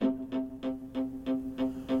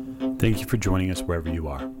Thank you for joining us wherever you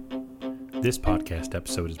are. This podcast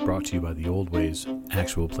episode is brought to you by the Old Ways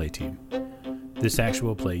Actual Play Team. This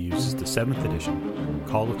actual play uses the 7th edition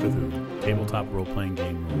Call of Cthulhu tabletop role-playing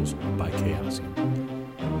game rules by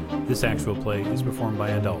Chaosium. This actual play is performed by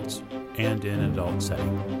adults and in an adult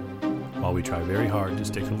setting. While we try very hard to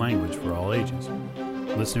stick to language for all ages,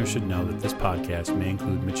 listeners should know that this podcast may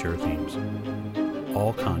include mature themes.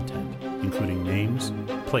 All content, including names,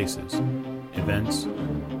 places, events,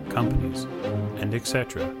 companies, and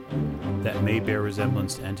etc., that may bear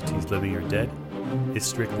resemblance to entities living or dead, is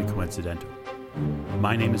strictly coincidental.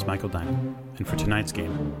 My name is Michael Diamond, and for tonight's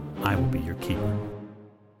game, I will be your keeper.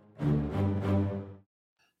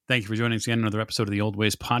 Thank you for joining us again on another episode of the Old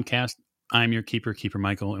Ways podcast. I'm your keeper, Keeper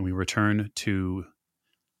Michael, and we return to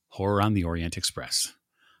Horror on the Orient Express.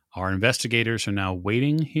 Our investigators are now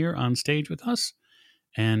waiting here on stage with us,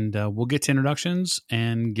 and we'll get to introductions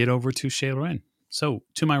and get over to Chez Lorraine. So,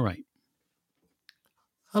 to my right.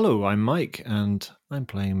 Hello, I'm Mike, and I'm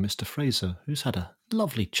playing Mr. Fraser, who's had a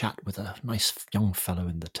lovely chat with a nice young fellow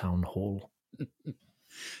in the town hall.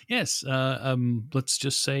 Yes, let's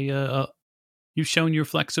just say you've shown your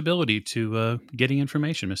flexibility to getting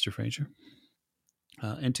information, Mr. Fraser.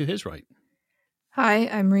 And to his right. Hi,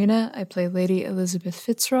 I'm Rena. I play Lady Elizabeth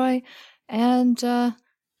Fitzroy, and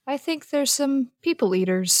I think there's some people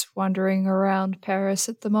eaters wandering around Paris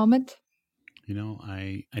at the moment. You know,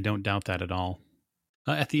 I don't doubt that at all.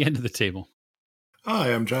 At the end of the table.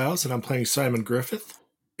 Hi, I'm Giles, and I'm playing Simon Griffith,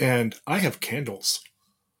 and I have candles.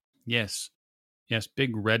 Yes,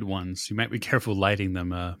 big red ones. You might be careful lighting them.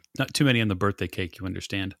 Not too many on the birthday cake, you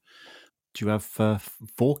understand. Do you have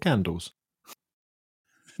 4 candles?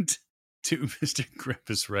 To Mr.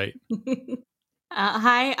 Griffith's right.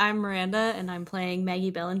 Hi, I'm Miranda, and I'm playing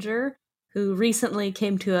Maggie Bellinger, who recently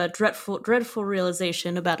came to a dreadful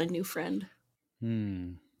realization about a new friend.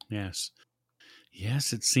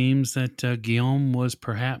 Yes, it seems that Guillaume was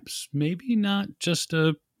perhaps maybe not just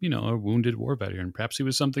a wounded war veteran. Perhaps he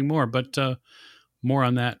was something more, but more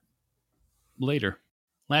on that later.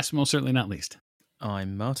 Last but most certainly not least.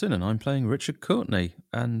 I'm Martin, and I'm playing Richard Courtney,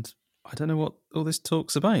 and I don't know what all this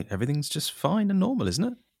talk's about. Everything's just fine and normal, isn't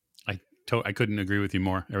it? I couldn't agree with you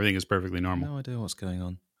more. Everything is perfectly normal. No idea what's going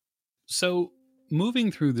on. So,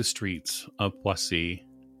 moving through the streets of Poissy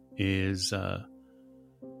has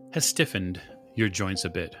stiffened your joints a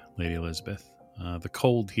bit, Lady Elizabeth. The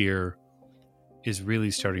cold here is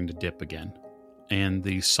really starting to dip again, and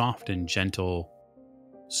the soft and gentle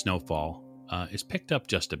snowfall is picked up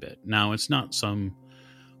just a bit. Now, it's not some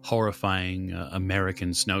horrifying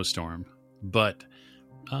American snowstorm, but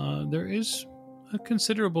there is a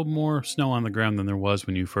considerable more snow on the ground than there was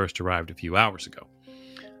when you first arrived a few hours ago.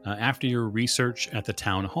 After your research at the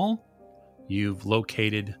town hall, you've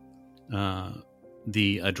located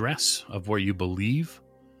the address of where you believe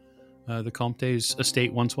the Comte's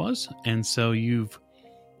estate once was, and so you've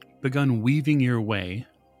begun weaving your way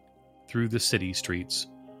through the city streets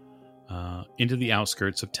into the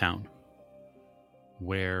outskirts of town,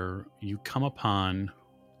 where you come upon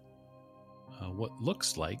what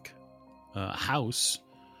looks like a house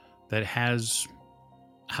that has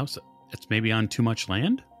a house that's maybe on too much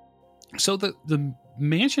land. So the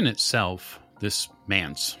mansion itself, this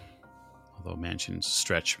manse, although mansions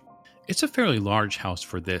stretch, it's a fairly large house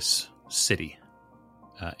for this city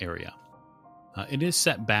area. It is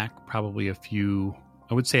set back probably a few,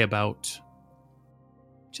 I would say about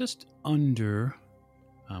just under,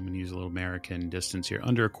 I'm going to use a little American distance here,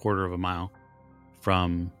 under a quarter of a mile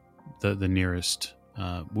from the nearest,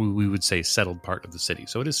 we would say, settled part of the city.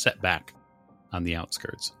 So it is set back on the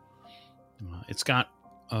outskirts. It's got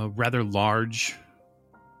a rather large,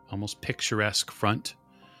 almost picturesque front,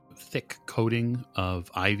 thick coating of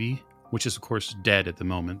ivy, which is, of course, dead at the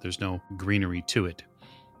moment. There's no greenery to it.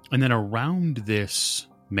 And then around this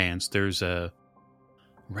manse, there's a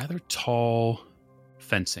rather tall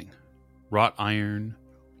fencing, wrought iron,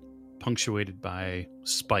 punctuated by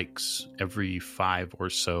spikes every 5 or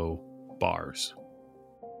so bars.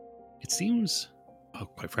 It seems,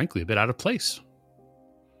 quite frankly, a bit out of place.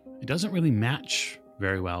 It doesn't really match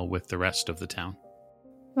very well with the rest of the town.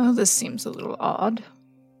 Well, this seems a little odd.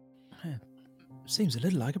 Seems a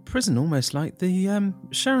little like a prison, almost like the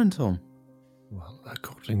Charenton. Well,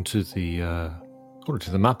 according to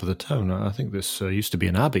the map of the town, I think this used to be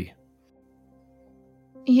an abbey.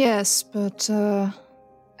 Yes, but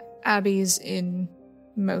abbeys in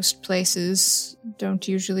most places don't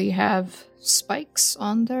usually have spikes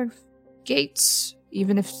on their gates.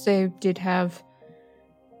 Even if they did have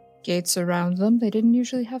gates around them, they didn't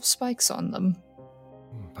usually have spikes on them.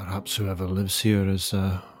 Perhaps whoever lives here is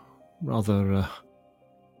rather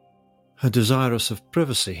desirous of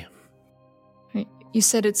privacy. You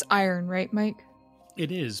said it's iron, right, Mike?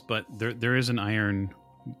 It is, but there is an iron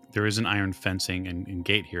fencing and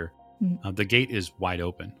gate here. The gate is wide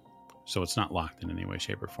open, so it's not locked in any way,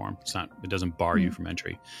 shape, or form. It doesn't bar you from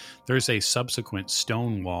entry. There's a subsequent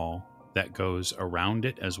stone wall that goes around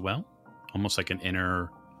it as well, almost like an inner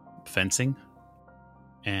fencing,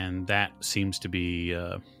 and that seems to be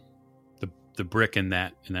the brick in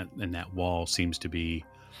that wall seems to be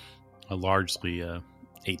a largely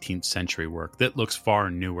 18th century work that looks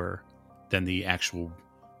far newer than the actual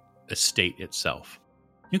estate itself.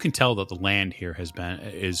 You can tell that the land here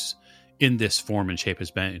is in this form and shape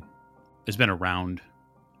has been around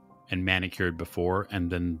and manicured before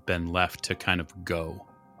and then been left to kind of go.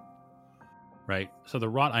 Right? So the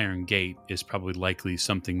wrought iron gate is probably likely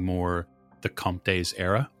something more the Comte's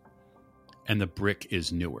era, and the brick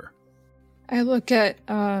is newer. I look at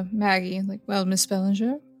Maggie like, well, Miss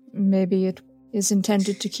Bellinger, maybe it is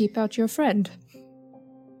intended to keep out your friend.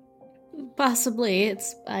 Possibly.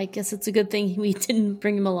 I guess it's a good thing we didn't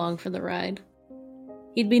bring him along for the ride.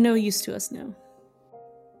 He'd be no use to us now.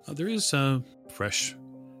 There is a fresh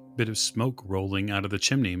bit of smoke rolling out of the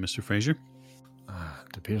chimney, Mr. Fraser.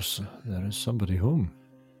 It appears there is somebody home.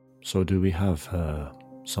 So do we have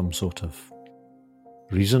some sort of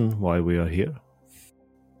reason why we are here?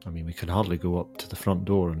 I mean, we can hardly go up to the front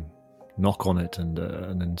door and knock on it and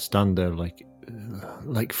then stand there like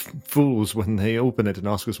fools when they open it and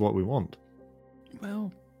ask us what we want.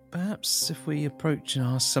 Well, perhaps if we approach and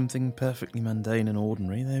ask something perfectly mundane and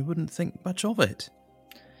ordinary, they wouldn't think much of it.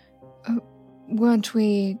 Weren't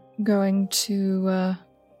we going to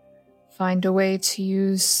find a way to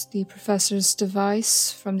use the professor's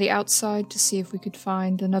device from the outside to see if we could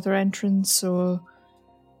find another entrance or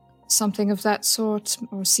something of that sort,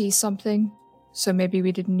 or see something? So maybe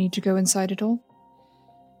we didn't need to go inside at all?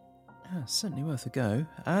 Yeah, certainly worth a go.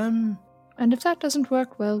 And if that doesn't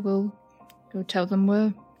work, well, we'll go tell them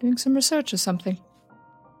we're doing some research or something.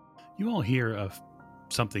 You all hear of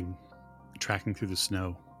something tracking through the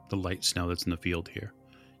snow, the light snow that's in the field here.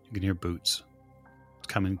 You can hear boots. It's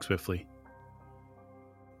coming swiftly.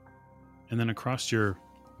 And then across your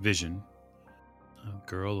vision, a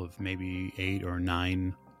girl of maybe 8 or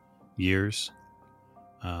 9 years,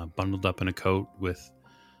 bundled up in a coat with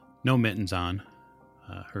no mittens on,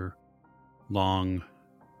 her long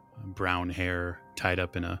brown hair tied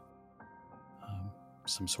up in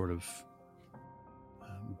some sort of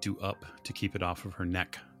do-up to keep it off of her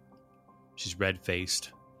neck. She's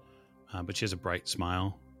red-faced, but she has a bright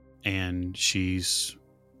smile, and she's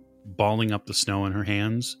balling up the snow in her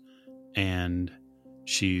hands, and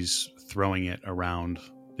she's throwing it around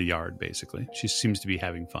the yard, basically. She seems to be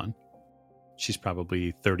having fun. She's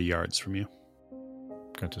probably 30 yards from you.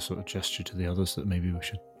 Going to sort of gesture to the others that maybe we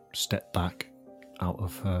should step back out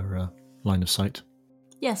of her line of sight.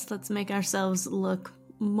 Yes, let's make ourselves look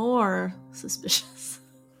more suspicious.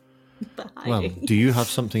 Well, do you have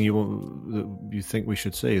something that you think we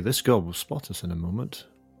should say? This girl will spot us in a moment.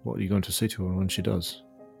 What are you going to say to her when she does?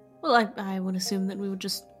 Well, I would assume that we would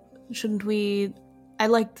just... Shouldn't we... I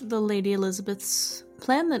liked the Lady Elizabeth's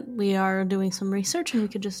plan that we are doing some research and we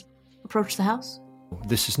could just approach the house.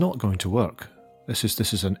 This is not going to work. This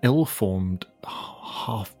is an ill-formed,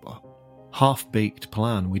 half-baked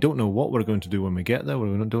plan. We don't know what we're going to do when we get there.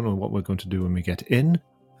 We don't know what we're going to do when we get in.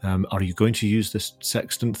 Are you going to use this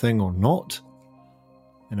sextant thing or not?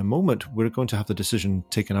 In a moment, we're going to have the decision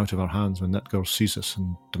taken out of our hands when that girl sees us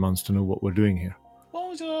and demands to know what we're doing here.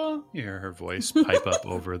 Bonjour! You hear her voice pipe up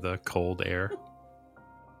over the cold air.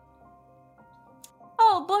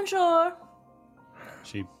 Oh, bonjour!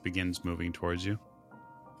 She begins moving towards you.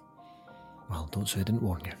 Well, don't say I didn't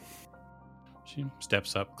warn you. She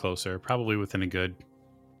steps up closer, probably within a good,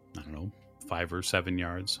 5 or 7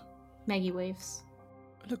 yards. Maggie waves.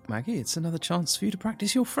 Look, Maggie, it's another chance for you to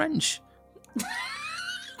practice your French.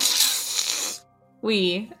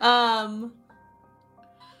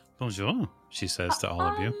 Bonjour, she says to all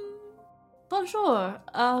of you. Bonjour.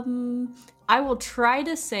 I will try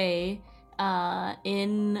to say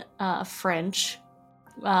in French.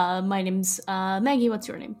 My name's Maggie. What's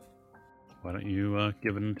your name? Why don't you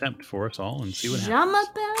give it an attempt for us all and see what Je happens?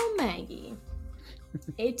 m'appelle Maggie.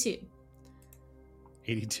 A2.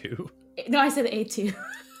 82? No, I said A2.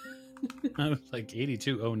 I was like,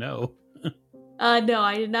 82, oh no. No,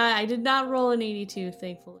 I did not. I did not roll an 82,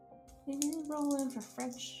 thankfully. I didn't roll in for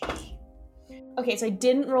French. Okay, so I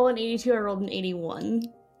didn't roll an 82, I rolled an 81.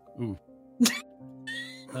 Ooh.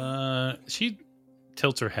 She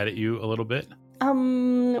tilts her head at you a little bit.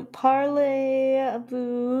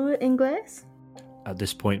 Parlez-vous English? At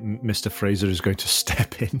this point, Mr. Fraser is going to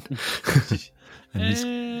step in. And he's...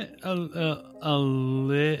 a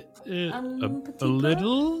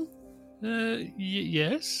little?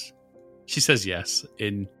 Yes? She says yes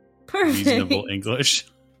in Perfect. reasonable English.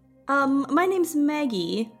 My name's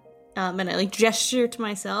Maggie. And I gesture to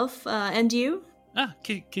myself. And you?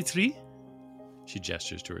 Kitri? She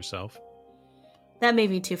gestures to herself. That may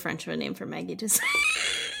be too French of a name for Maggie to say.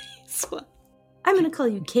 So, I'm gonna call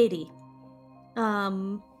you Katie.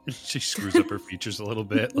 She screws up her features a little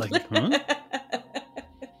bit, like, huh?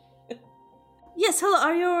 Yes, hello.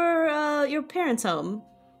 Are your parents home?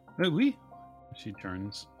 Oui. She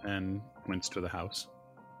turns and points to the house.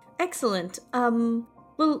 Excellent.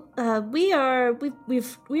 Well, we are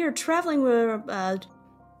traveling. We're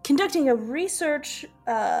conducting a research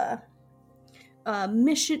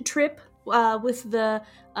mission trip with the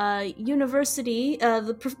university.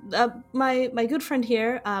 My good friend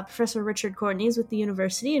here, Professor Richard Courtney, is with the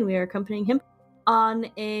university, and we are accompanying him on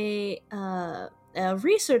a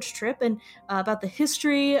research trip and about the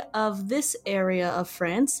history of this area of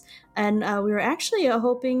France. And we were actually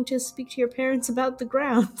hoping to speak to your parents about the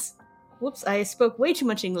grounds. Whoops, I spoke way too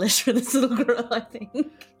much English for this little girl, I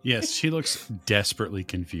think. Yes, she looks desperately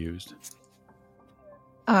confused.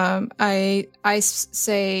 I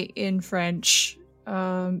say in French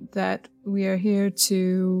that we are here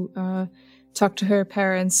to talk to her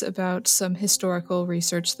parents about some historical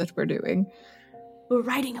research that we're doing. We're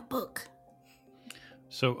writing a book.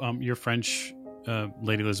 So, your French,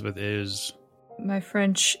 Lady Elizabeth, is... My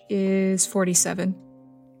French is 47.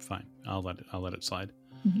 Fine. I'll let it slide.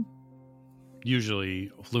 Mm-hmm.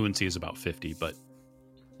 Usually, fluency is about 50, but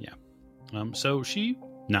yeah. So she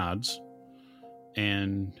nods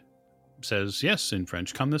and says, yes, in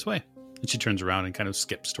French, come this way. And she turns around and kind of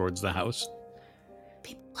skips towards the house.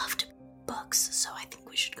 People love to read books, so I think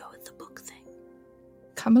we should go with the book thing.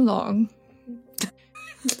 Come along.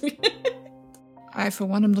 I, for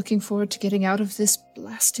one, am looking forward to getting out of this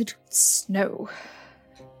blasted snow.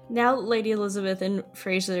 Now Lady Elizabeth and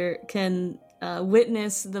Fraser can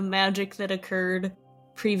witness the magic that occurred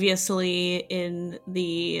previously in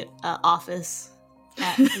the office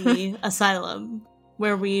at the asylum,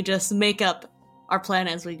 where we just make up our plan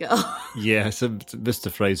as we go. Yeah, so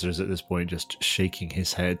Mr. Fraser is at this point just shaking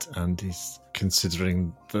his head, and he's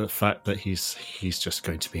considering the fact that he's just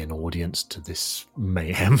going to be an audience to this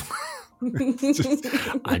mayhem.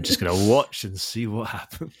 I'm just going to watch and see what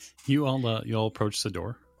happens. You all approach the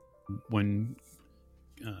door. When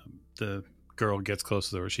the girl gets close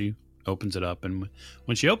to the door, she opens it up, and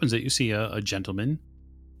when she opens it, you see a gentleman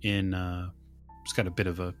in he's got a bit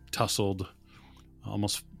of a tousled,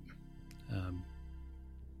 almost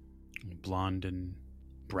blonde and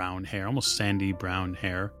brown hair, almost sandy brown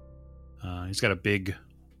hair. He's got a big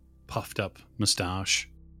puffed up mustache,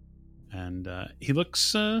 and he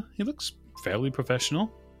looks fairly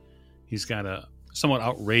professional. He's got a somewhat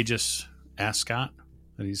outrageous ascot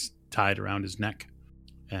that he's tied around his neck,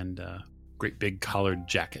 and a great big collared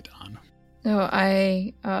jacket on. No,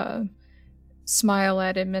 I smile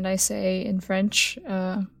at him and I say in French,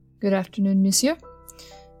 good afternoon, monsieur.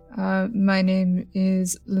 My name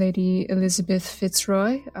is Lady Elizabeth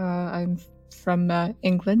Fitzroy. I'm from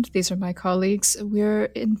England. These are my colleagues. We're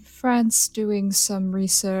in France doing some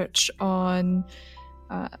research on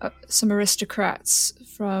some aristocrats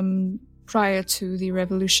from prior to the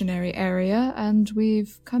revolutionary era, and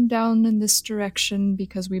we've come down in this direction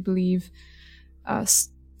because we believe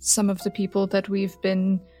some of the people that we've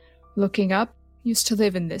been looking up used to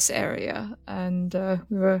live in this area, and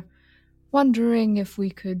we were wondering if we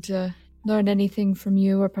could learn anything from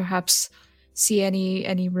you, or perhaps see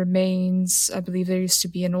any remains. I believe there used to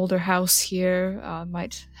be an older house here,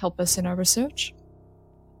 might help us in our research.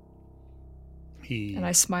 And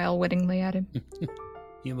I smile winningly at him.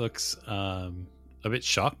 He looks a bit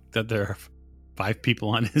shocked that there are 5 people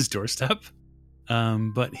on his doorstep.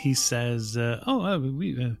 But he says,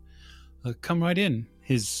 we come right in.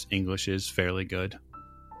 His English is fairly good.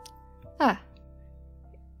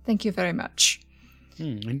 Thank you very much.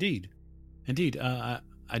 Indeed. I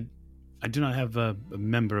do not have a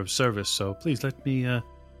member of service, so please let me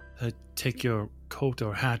take your coat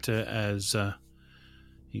or hat as...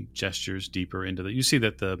 He gestures deeper into the... You see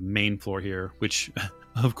that the main floor here, which,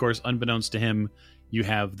 of course, unbeknownst to him, you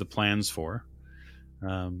have the plans for.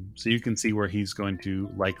 So you can see where he's going to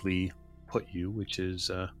likely put you, which is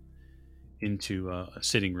into a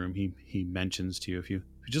sitting room. He mentions to you, if you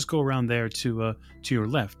just go around there to your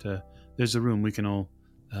left, there's a room we can all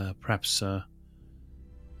perhaps have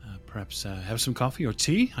some coffee or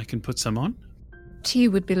tea. I can put some on. Tea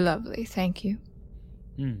would be lovely, thank you.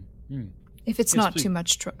 If it's Yes, not please. too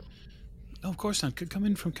much trouble. No, of course not. Come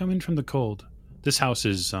in from the cold. This house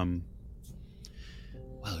is well,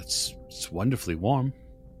 it's wonderfully warm.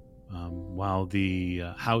 While the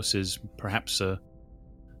house is perhaps a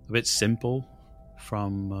bit simple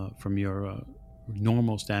from your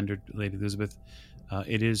normal standard, Lady Elizabeth,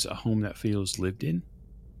 it is a home that feels lived in,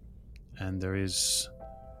 and there is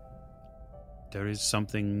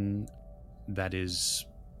something that is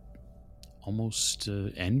almost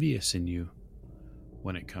envious in you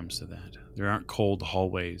when it comes to that. There aren't cold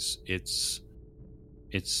hallways.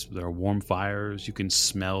 There are warm fires. You can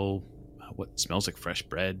smell what smells like fresh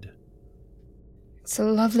bread. It's a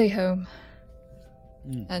lovely home.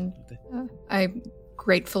 Mm. And I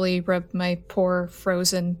gratefully rub my poor,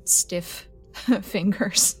 frozen, stiff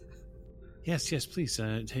fingers. Yes, please.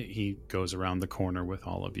 He goes around the corner with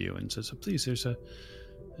all of you and says, "Please, there's a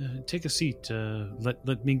take a seat.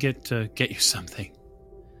 Let me get you something."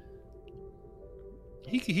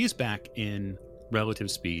 He's back in relative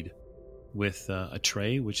speed with a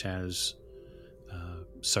tray which has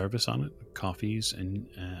service on it, coffee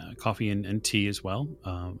and tea as well,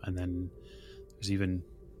 and then there's even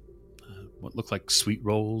what look like sweet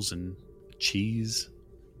rolls and cheese.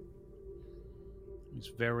 He's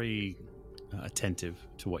very attentive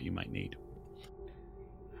to what you might need.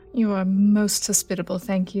 You are most hospitable,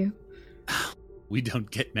 thank you. We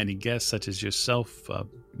don't get many guests such as yourself,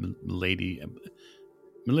 Milady.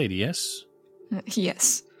 Milady, yes?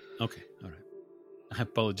 Yes. Okay, all right. I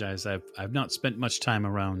apologize. I've not spent much time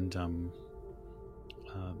around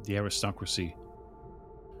the aristocracy.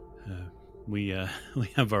 We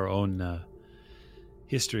have our own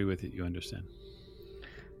history with it, you understand.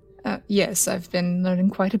 Yes, I've been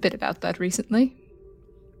learning quite a bit about that recently.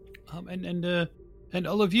 And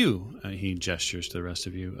all of you, he gestures to the rest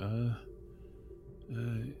of you.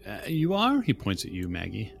 You are? He points at you,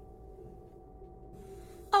 Maggie.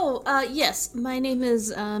 Oh, yes. My name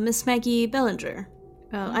is Miss Maggie Bellinger.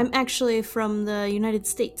 I'm actually from the United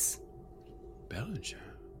States. Bellinger?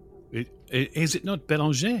 Is it not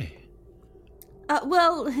Belanger?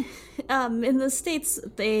 Well, in the States,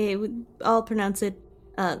 they would all pronounce it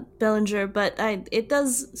Bellinger, but it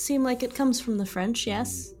does seem like it comes from the French,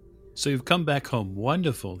 yes? So you've come back home.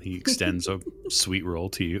 Wonderful. He extends a sweet roll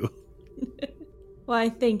to you. Why,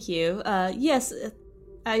 thank you. Yes,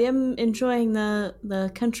 I am enjoying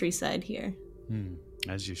the countryside here.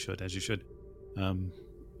 As you should.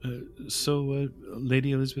 So,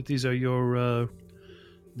 Lady Elizabeth, these are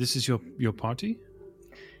this is your party?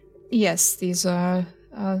 Yes, these are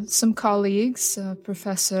some colleagues,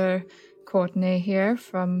 Professor Courtney here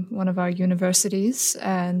from one of our universities,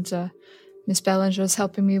 and Miss Bellinger is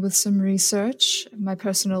helping me with some research, my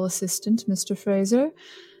personal assistant, Mr. Fraser,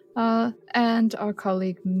 and our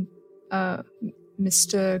colleague,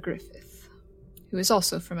 Mr. Griffith, who is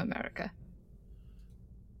also from America.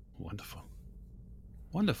 Wonderful.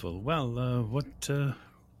 Well,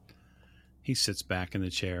 he sits back in the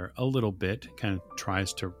chair a little bit, kind of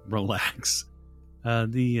tries to relax.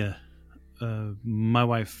 My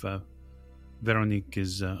wife, Veronique,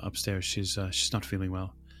 is upstairs. She's not feeling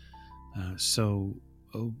well. So,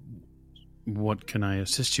 what can I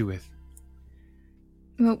assist you with?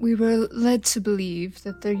 Well, we were led to believe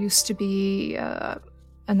that there used to be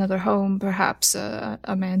another home, perhaps a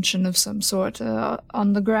mansion of some sort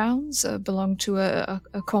on the grounds, belonged to a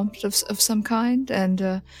comte of some kind,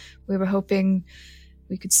 and we were hoping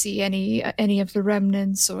we could see any of the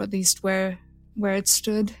remnants, or at least where it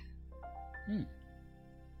stood.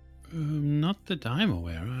 Not that I'm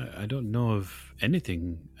aware. I don't know of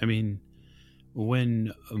anything. I mean,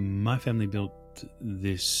 when my family built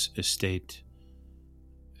this estate,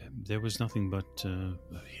 there was nothing but a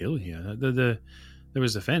hill here. There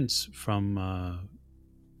was a fence from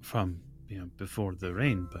before the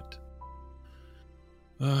rain, but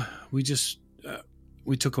we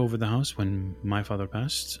took over the house when my father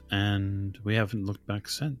passed, and we haven't looked back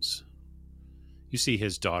since. You see,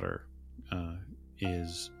 his daughter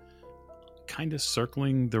is kind of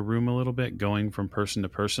circling the room a little bit, going from person to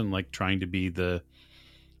person, like trying to be the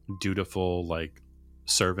dutiful, like,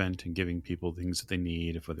 servant and giving people things that they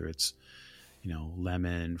need, whether it's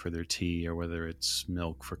lemon for their tea or whether it's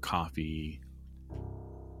milk for coffee.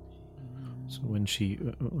 So when she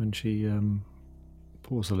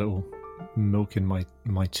pours a little milk in my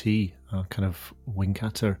tea, I'll kind of wink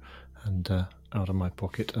at her, and out of my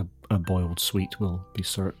pocket a boiled sweet will be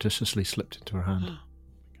surreptitiously slipped into her hand.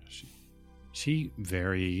 She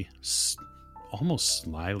very almost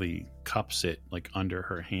slyly cups it like under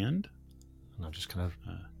her hand, and I'll just kind of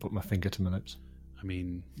put my finger to my lips. I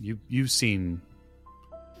mean, you've seen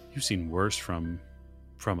worse from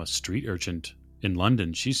from a street urchin in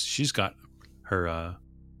London. She's got her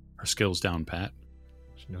skills down pat.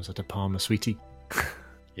 She knows how to palm a sweetie.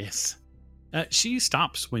 Yes. She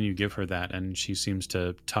stops when you give her that, and she seems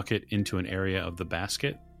to tuck it into an area of the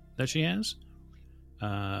basket that she has.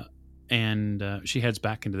 And she heads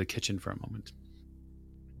back into the kitchen for a moment.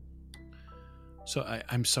 So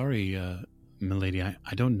I'm sorry, milady. I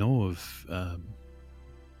don't know of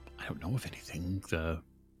anything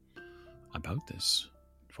about this.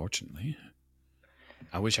 Unfortunately,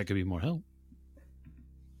 I wish I could be more help.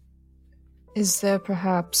 Is there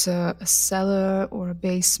perhaps a cellar or a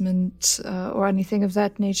basement or anything of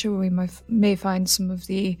that nature where we may find some of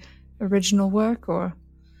the original work or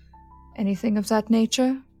anything of that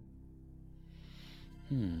nature?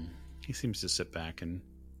 He seems to sit back and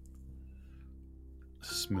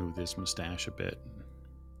smooth his mustache a bit.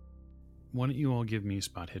 Why don't you all give me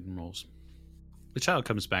spot hidden rolls? The child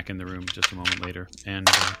comes back in the room just a moment later, and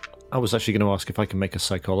I was actually going to ask if I can make a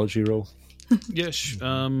psychology roll. yes,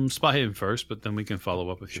 spot hidden first, but then we can follow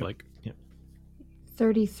up if you like. Yep.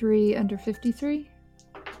 33 under 53.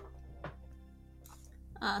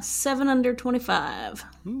 7 under 25.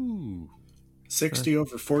 Ooh, 60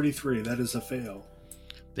 over 43. That is a fail.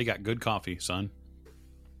 they got good coffee, son.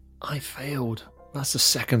 I failed. That's the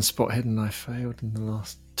second spot hidden I failed in the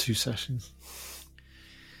last 2 sessions.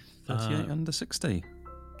 38 under 60.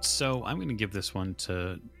 So I'm going to give this one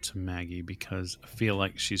to Maggie because I feel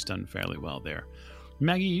like she's done fairly well there.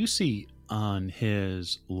 Maggie, you see on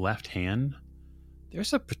his left hand,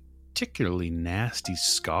 there's a particularly nasty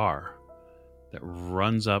scar that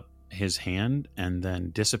runs up his hand and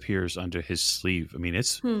then disappears under his sleeve. I mean,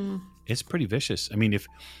 it's pretty vicious. I mean, if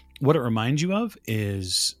what it reminds you of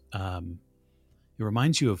is, it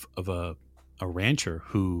reminds you of a rancher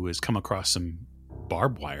who has come across some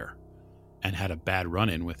barbed wire and had a bad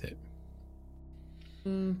run-in with it.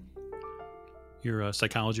 Your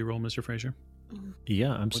psychology roll, Mr. Fraser?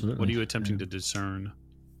 Yeah, absolutely. What are you attempting to discern?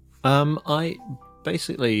 I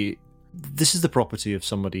basically, this is the property of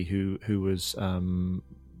somebody who was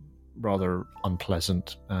rather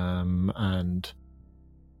unpleasant and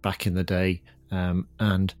back in the day,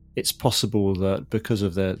 and it's possible that because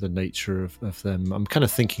of the nature of them, I'm kind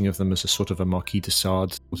of thinking of them as a sort of a Marquis de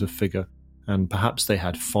Sade sort of figure, and perhaps they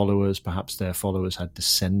had followers, perhaps their followers had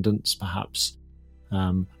descendants, perhaps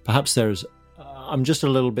there's. I'm just a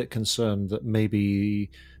little bit concerned that maybe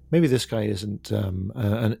this guy isn't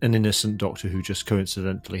an innocent doctor who just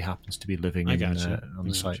coincidentally happens to be living on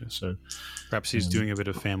the site. So perhaps he's doing a bit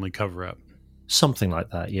of family cover-up. Something like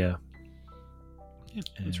that, yeah. Yeah,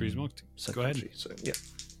 that's reasonable. Go ahead. So, yeah.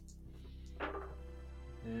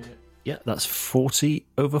 Yeah, that's 40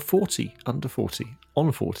 over 40, under 40,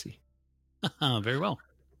 on 40. Very well.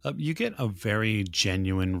 You get a very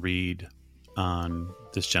genuine read on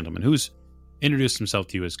this gentleman who's introduced himself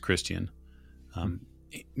to you as Christian.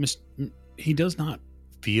 He does not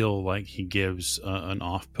feel like he gives an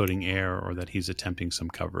off-putting air or that he's attempting some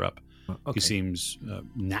cover-up. Okay. He seems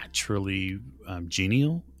naturally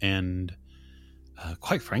genial and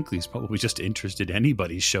quite frankly, he's probably just interested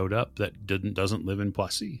anybody showed up that doesn't live in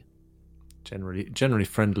Poissy. Generally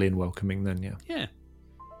friendly and welcoming then, yeah. Yeah.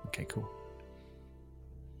 Okay, cool.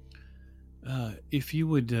 If you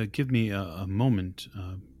would give me a moment,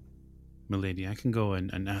 milady, I can go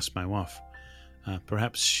and ask my wife.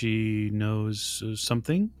 Perhaps she knows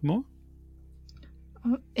something more?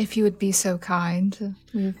 If you would be so kind.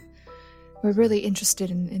 We're really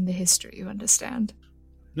interested in the history, you understand?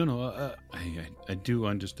 No, I do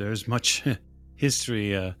understand. There's much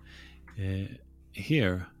history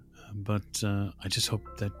here, but I just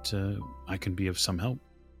hope that I can be of some help.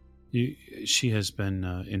 She has been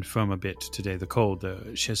infirm a bit today, the cold.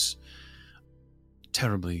 She has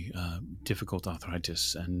terribly difficult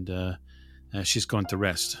arthritis, and she's gone to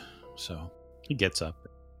rest. So he gets up.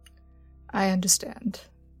 I understand.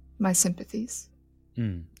 My sympathies.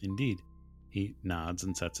 Indeed. He nods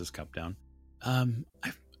and sets his cup down.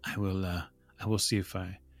 I will see if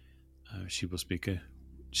she will speak.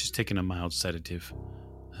 She's taken a mild sedative,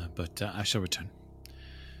 but I shall return.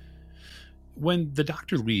 When the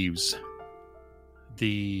doctor leaves,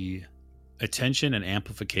 the attention and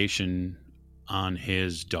amplification on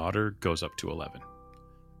his daughter goes up to 11.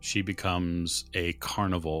 She becomes a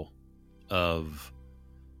carnival of,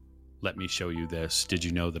 let me show you this. Did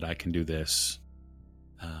you know that I can do this?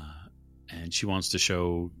 And she wants to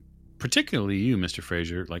show, particularly you, Mr.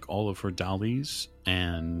 Fraser, like all of her dollies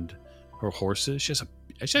and her horses. She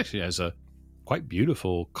actually has a quite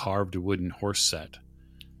beautiful carved wooden horse set.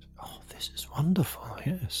 Oh, this is wonderful,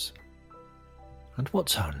 yes. And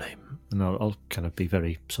what's her name? And I'll kind of be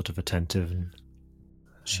very sort of attentive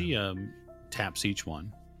She taps each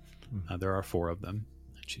one. There are 4 of them.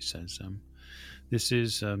 And she says,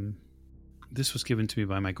 this was given to me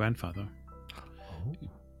by my grandfather. Oh. You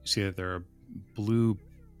see that there are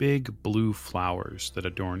big blue flowers that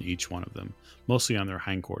adorn each one of them, mostly on their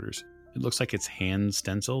hindquarters. It looks like it's hand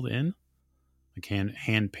stenciled in, like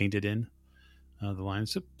hand painted in the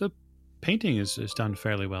lines. The painting is done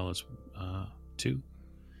fairly well as too.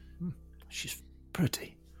 She's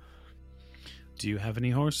pretty. Do you have any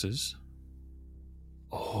horses?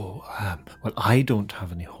 Oh, well, I don't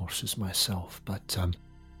have any horses myself, but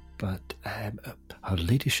her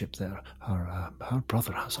ladyship there, her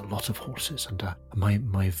brother has a lot of horses, and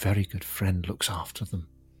my very good friend looks after them.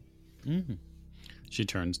 Mm-hmm. She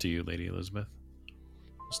turns to you, Lady Elizabeth,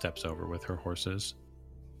 steps over with her horses.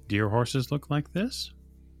 Do your horses look like this?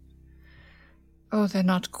 Oh, they're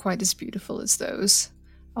not quite as beautiful as those,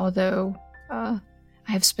 although I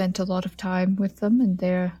have spent a lot of time with them, and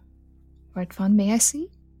they're quite fun. May I see?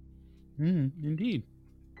 Indeed.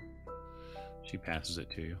 She passes it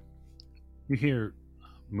to you. You hear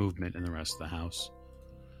movement in the rest of the house,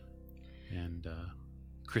 and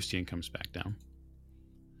Christian comes back down.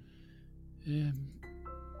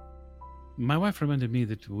 My wife reminded me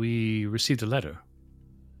that we received a letter.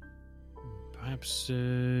 Perhaps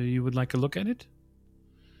you would like a look at it?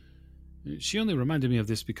 She only reminded me of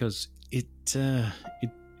this because it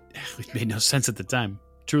made no sense at the time.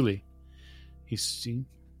 Truly. He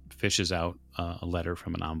fishes out a letter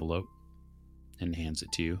from an envelope and hands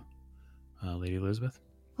it to you, Lady Elizabeth.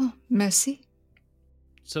 Oh, merci.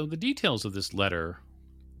 So the details of this letter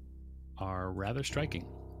are rather striking.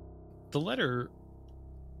 The letter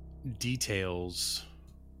details,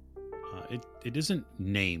 it isn't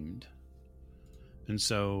named, and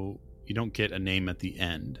so you don't get a name at the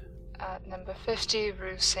end. At number 50,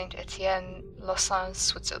 Rue Saint-Étienne, Lausanne,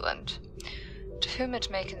 Switzerland. To whom it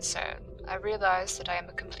may concern, I realize that I am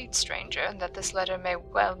a complete stranger and that this letter may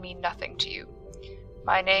well mean nothing to you.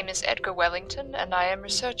 My name is Edgar Wellington, and I am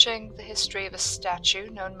researching the history of a statue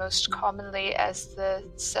known most commonly as the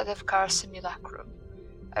Sedefkar Simulacrum.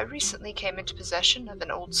 I recently came into possession of an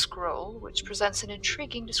old scroll which presents an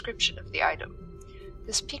intriguing description of the item.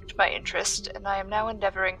 This piqued my interest, and I am now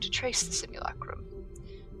endeavoring to trace the simulacrum.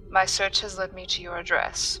 My search has led me to your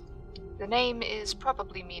address. The name is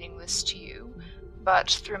probably meaningless to you,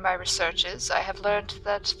 but through my researches I have learned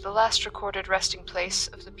that the last recorded resting place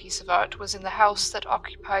of the piece of art was in the house that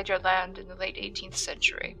occupied your land in the late 18th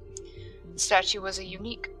century. The statue was a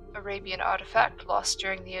unique Arabian artifact lost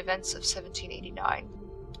during the events of 1789.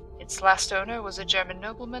 Its last owner was a German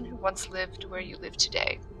nobleman who once lived where you live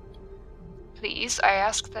today. Please, I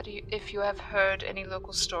ask that if you have heard any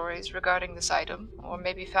local stories regarding this item, or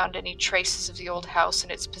maybe found any traces of the old house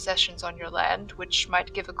and its possessions on your land, which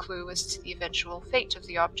might give a clue as to the eventual fate of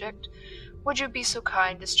the object, would you be so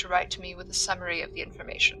kind as to write to me with a summary of the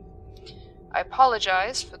information? I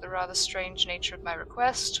apologize for the rather strange nature of my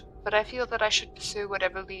request, but I feel that I should pursue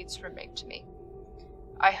whatever leads remain to me.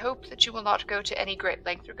 I hope that you will not go to any great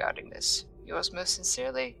length regarding this. Yours most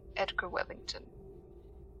sincerely, Edgar Wellington.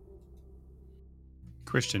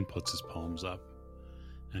 Christian puts his palms up,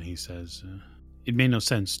 and he says, it made no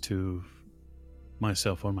sense to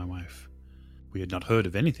myself or my wife. We had not heard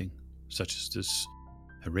of anything such as this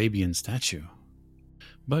Arabian statue.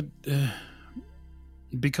 But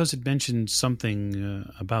because it mentioned something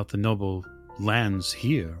about the noble lands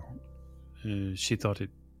here, she thought it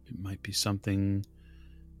might be something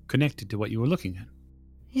connected to what you were looking at.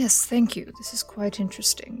 Yes, thank you. This is quite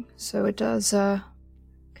interesting. So it does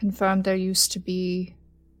confirm there used to be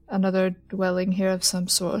another dwelling here of some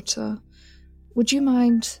sort. Would you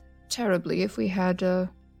mind terribly if we had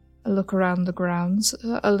a look around the grounds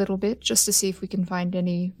a little bit, just to see if we can find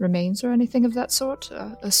any remains or anything of that sort,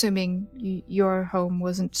 assuming your home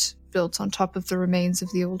wasn't built on top of the remains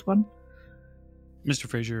of the old one? Mr.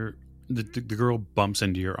 Fraser, the girl bumps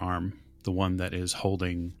into your arm, the one that is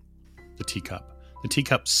holding the teacup. The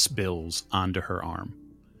teacup spills onto her arm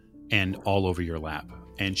and all over your lap,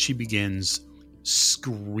 and she begins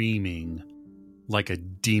screaming like a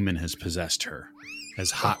demon has possessed her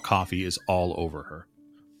as hot coffee is all over her.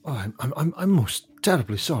 Oh, I'm most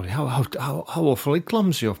terribly sorry. How awfully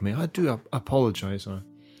clumsy of me. I do apologize. I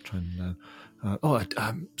try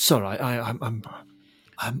and sir, I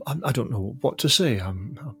don't know what to say.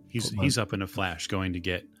 He's up in a flash, going to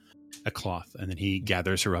get a cloth, and then he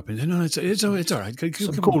gathers her up and no, it's all right.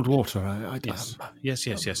 Some cold water.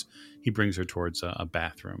 Yes. He brings her towards a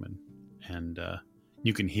bathroom, and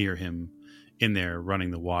you can hear him in there running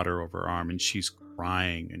the water over her arm, and she's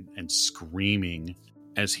crying and screaming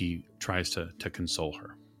as he tries to console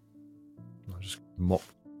her. I just mop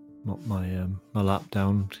my lap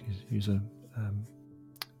down. Use a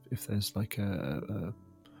if there's like a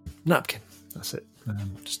napkin. That's it.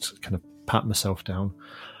 Just kind of pat myself down.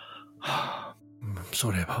 I'm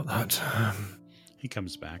sorry about that. He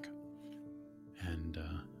comes back and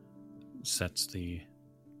sets the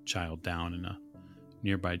child down in a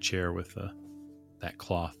nearby chair with that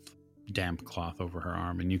cloth, damp cloth over her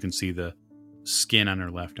arm, and you can see the skin on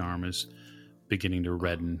her left arm is beginning to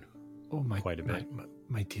redden quite a bit.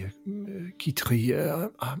 My dear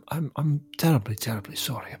Kitri, I'm terribly, terribly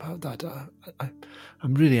sorry about that.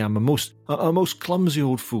 I'm really am a most clumsy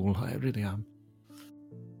old fool. I really am.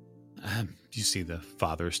 You see the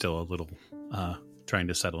father still a little trying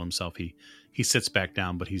to settle himself. He sits back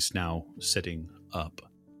down, but he's now sitting up.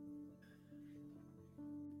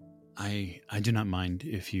 I do not mind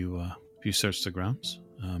if you search the grounds.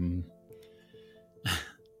 I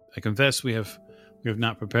confess we have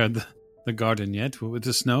not prepared the garden yet with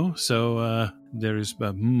the snow, so there is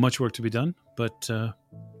much work to be done. But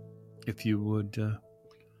if you would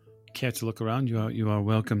care to look around, you are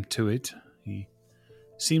welcome to it. He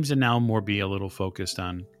seems to now more be a little focused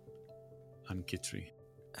on Kitri.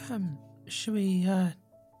 Should we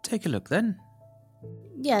take a look then?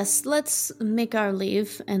 Yes, let's make our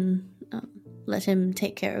leave and let him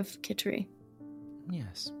take care of Kitri.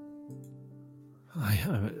 Yes.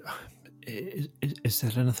 Is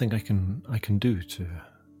there anything I can do to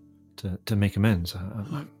make amends?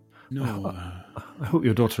 No. I hope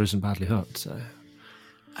your daughter isn't badly hurt.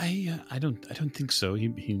 I don't think so.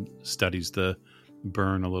 He studies the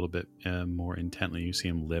burn a little bit more intently. You see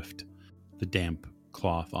him lift the damp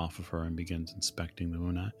cloth off of her and begins inspecting the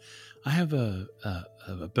wound. I have a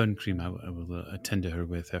burn cream I will attend to her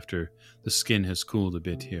with after the skin has cooled a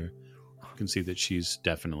bit here. You can see that she's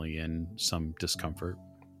definitely in some discomfort.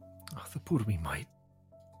 Oh, the poor wee mite.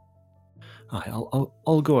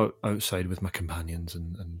 I'll go outside with my companions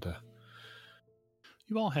and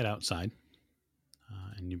You all head outside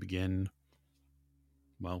and you begin.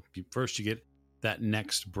 Well, first you get that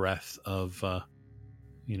next breath of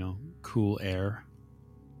cool air.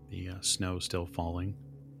 The snow still falling.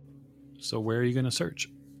 So where are you going to search?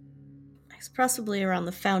 It's possibly around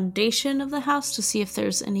the foundation of the house to see if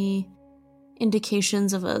there's any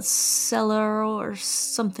indications of a cellar or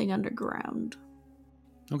something underground.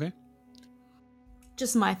 Okay.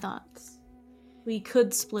 Just my thoughts. We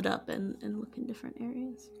could split up and look in different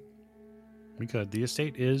areas. We could. The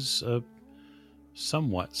estate is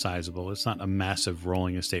somewhat sizable. It's not a massive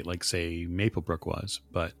rolling estate like, say, Maplebrook was,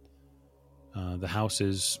 but the house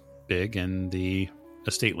is big, and the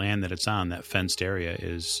estate land that it's on, that fenced area,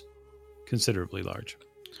 is considerably large.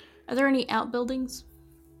 Are there any outbuildings?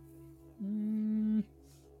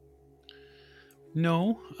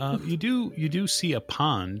 No. You do see a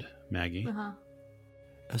pond, Maggie. Uh-huh.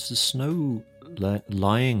 Is the snow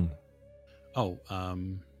lying? Oh,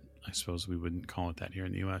 I suppose we wouldn't call it that here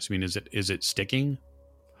in the U.S. I mean, is it sticking?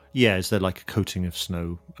 Yeah, is there like a coating of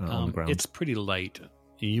snow on the ground? It's pretty light.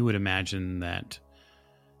 You would imagine that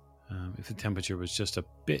if the temperature was just a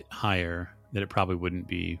bit higher, that it probably wouldn't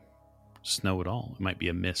be snow at all. It might be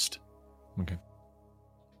a mist. Okay.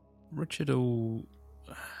 Richard will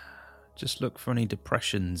just look for any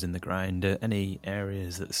depressions in the ground, any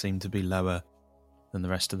areas that seem to be lower than the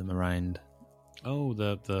rest of them around. Oh,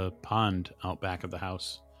 the pond out back of the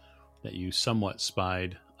house that you somewhat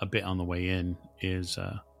spied a bit on the way in is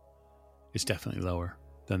definitely lower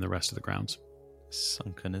than the rest of the grounds.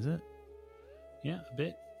 Sunken, is it? Yeah, a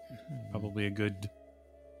bit. There's probably a good,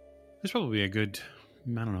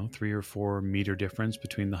 I don't know, 3 or 4 meter difference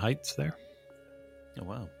between the heights there. Oh,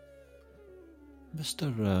 wow.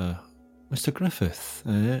 Mr. Griffith,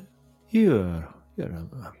 you're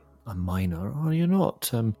a minor, are you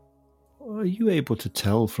not? Are you able to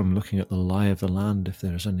tell from looking at the lie of the land if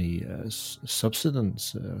there's any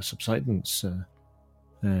subsidence, subsidence,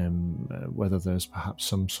 whether there's perhaps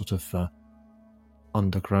some sort of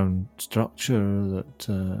underground structure that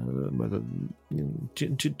whether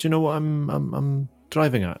do you know what I'm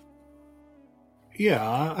driving at?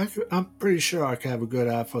 Yeah, I'm pretty sure I can have a good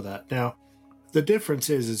eye for that. Now, the difference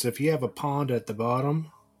is if you have a pond at the bottom,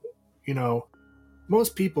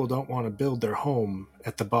 most people don't want to build their home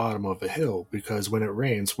at the bottom of a hill because when it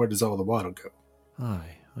rains, where does all the water go?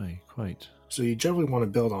 Aye, quite. So you generally want to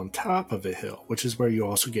build on top of a hill, which is where you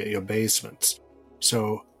also get your basements.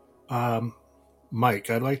 So, Mike,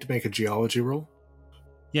 I'd like to make a geology roll.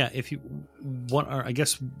 Yeah,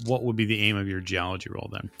 what would be the aim of your geology roll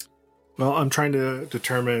then? Well, I'm trying to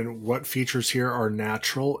determine what features here are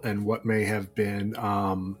natural and what may have been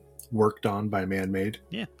worked on by man-made.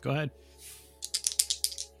 Yeah, go ahead.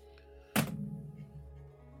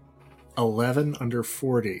 11 under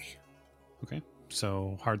 40. Okay,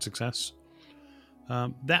 so hard success.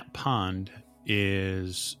 That pond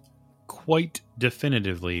is quite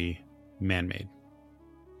definitively man-made.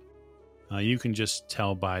 You can just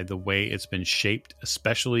tell by the way it's been shaped,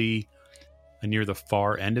 especially near the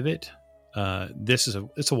far end of it.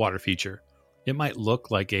 It's a water feature. It might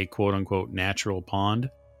look like a quote-unquote natural pond,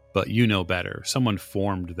 but you know better. Someone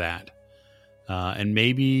formed that. And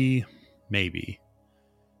maybe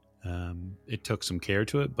it took some care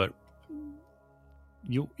to it, but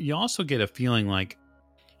you also get a feeling like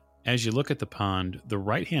as you look at the pond, the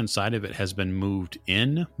right-hand side of it has been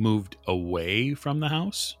moved away from the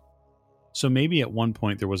house. So maybe at one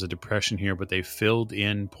point there was a depression here, but they filled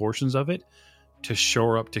in portions of it to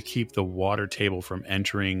shore up to keep the water table from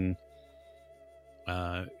entering,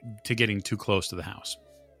 to getting too close to the house.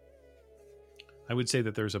 I would say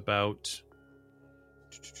that there's about,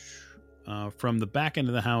 from the back end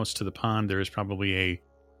of the house to the pond, there is probably a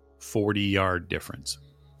 40-yard difference.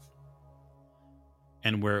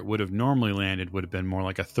 And where it would have normally landed would have been more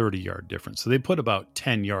like a 30-yard difference. So they put about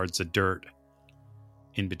 10 yards of dirt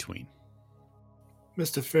in between.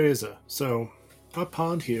 Mr. Fraser, so our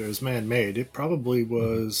pond here is man-made. It probably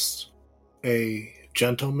was a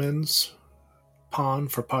gentleman's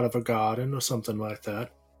pond for part of a garden or something like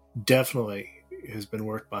that. Definitely has been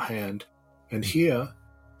worked by hand. And here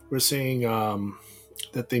we're seeing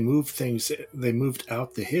that they moved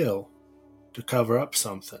out the hill to cover up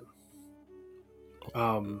something.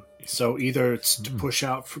 So either it's to push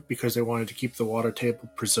out because they wanted to keep the water table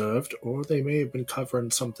preserved, or they may have been covering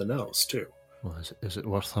something else too. Well, is it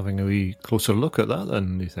worth having a wee closer look at that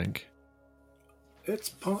then, do you think? It's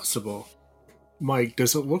possible. Mike,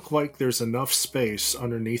 does it look like there's enough space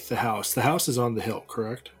underneath the house? The house is on the hill,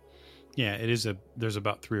 correct? Yeah, it is. There's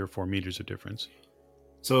about 3 or 4 meters of difference.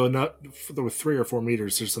 So with 3 or 4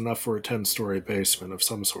 meters, there's enough for a 10-story basement of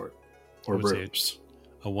some sort, or rooms.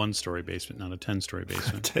 A 1-story basement, not a 10-story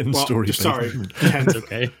basement. 10-story basement. Sorry, That's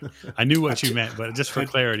okay. I knew what you meant, but just for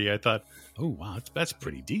clarity, I thought, oh wow, that's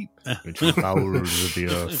pretty deep. Which powers of the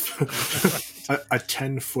earth. a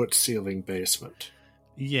 10-foot ceiling basement.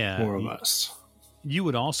 Yeah, more or less. You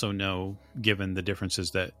would also know, given the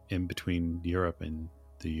differences that in between Europe and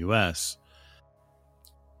the U.S.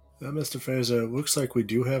 Mr. Fraser, it looks like we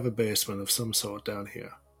do have a basement of some sort down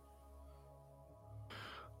here.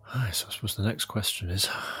 So I suppose the next question is,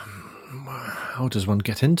 how does one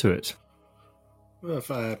get into it? Well,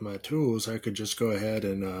 if I had my tools, I could just go ahead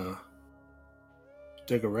and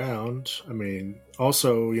dig around. I mean,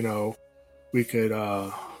 also, we could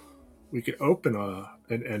open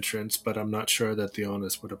an entrance, but I'm not sure that the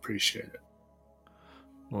owners would appreciate it.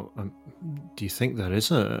 Well, do you think there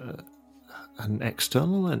is an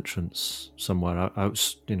external entrance somewhere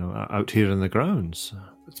out here in the grounds?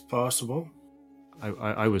 It's possible.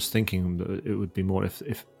 I was thinking that it would be more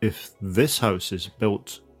if this house is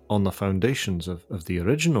built on the foundations of the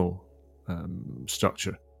original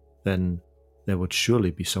structure, then there would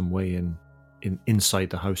surely be some way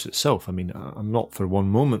inside the house itself. I mean, I'm not for one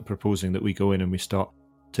moment proposing that we go in and we start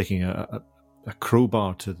taking a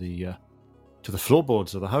crowbar to the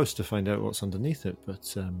floorboards of the house to find out what's underneath it,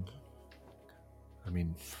 but I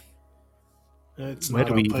mean, it's where not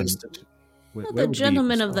do we a even? place to... The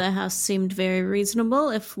gentleman of the house seemed very reasonable.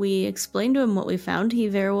 If we explained to him what we found, he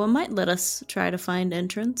very well might let us try to find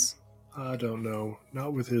entrance. I don't know.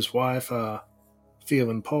 Not with his wife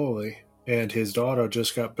feeling poorly, and his daughter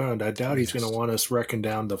just got burned. I doubt he's going to want us wrecking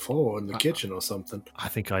down the floor in the kitchen or something. I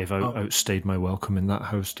think I've outstayed my welcome in that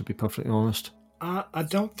house, to be perfectly honest. I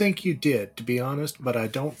don't think you did, to be honest, but I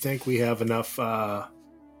don't think we have enough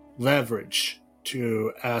leverage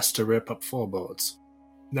to ask to rip up floorboards.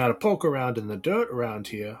 Now, to poke around in the dirt around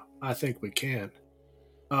here, I think we can.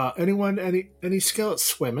 Anyone, any skill at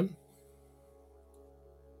swimming?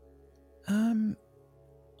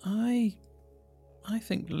 I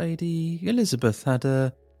think Lady Elizabeth had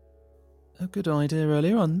a good idea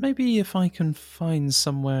earlier on. Maybe if I can find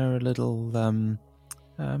somewhere a little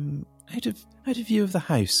out of view of the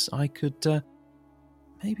house, I could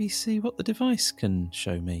maybe see what the device can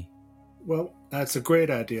show me. Well, that's a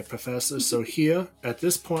great idea, Professor. So here, at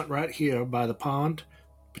this point right here by the pond,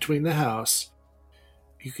 between the house,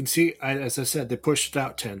 you can see, as I said, they pushed it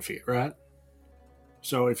out 10 feet, right?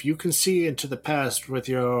 So if you can see into the past with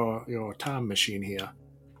your time machine here,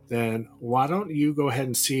 then why don't you go ahead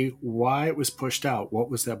and see why it was pushed out?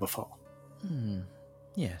 What was there before?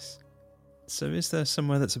 Yes. So is there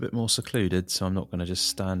somewhere that's a bit more secluded, so I'm not going to just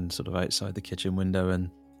stand sort of outside the kitchen window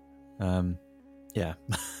and, yeah.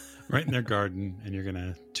 Right in their garden, and you're going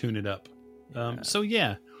to tune it up. So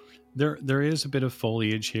yeah, there is a bit of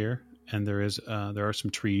foliage here, and there are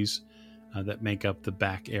some trees that make up the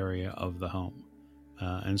back area of the home.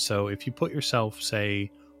 And so if you put yourself,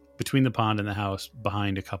 say, between the pond and the house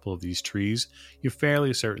behind a couple of these trees, you're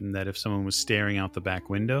fairly certain that if someone was staring out the back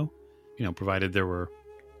window, provided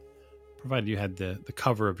you had the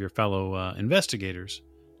cover of your fellow investigators,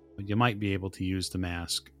 you might be able to use the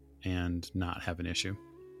mask and not have an issue.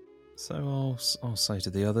 So I'll say to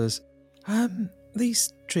the others,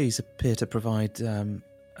 these trees appear to provide a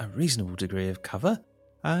reasonable degree of cover.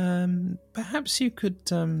 Perhaps you could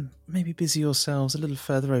maybe busy yourselves a little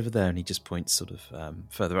further over there, and he just points sort of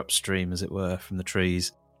further upstream, as it were, from the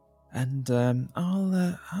trees. And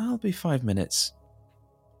I'll be 5 minutes.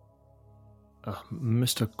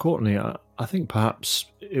 Mr. Courtney, I think perhaps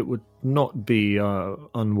it would not be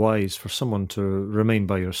unwise for someone to remain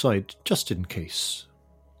by your side, just in case.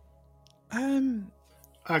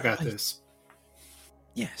 I got this.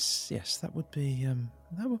 Yes, that would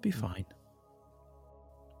be fine.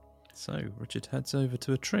 So Richard heads over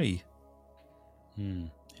to a tree.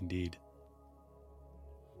 Indeed.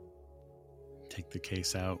 Take the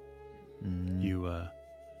case out. You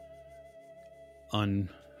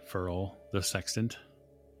unfurl the sextant,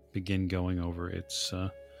 begin going over its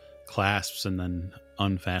clasps, and then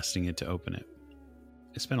unfastening it to open it.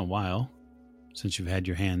 It's been a while since you've had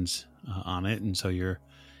your hands on it, and so you're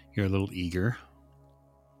a little eager.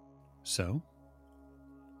 So,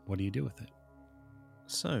 what do you do with it?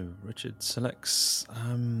 So, Richard selects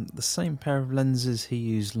the same pair of lenses he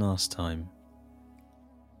used last time.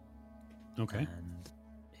 Okay. And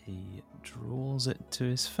he draws it to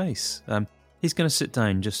his face. He's going to sit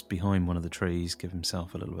down just behind one of the trees, give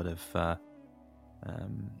himself a little bit of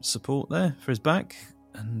support there for his back,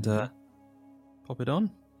 and pop it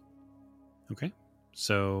on. Okay.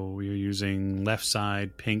 So you're using left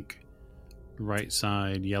side pink, right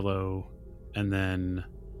side yellow, and then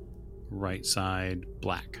right side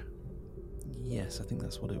black. Yes, I think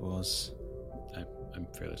that's what it was. I'm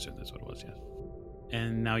fairly certain that's what it was, yes.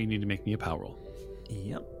 And now you need to make me a power roll.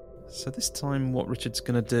 Yep. So this time what Richard's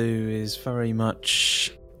going to do is very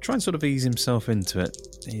much try and sort of ease himself into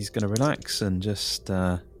it. He's going to relax and just,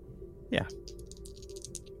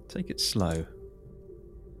 take it slow.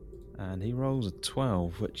 And he rolls a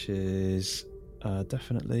 12, which is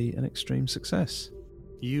definitely an extreme success.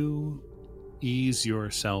 You ease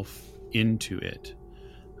yourself into it.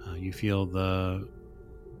 You feel the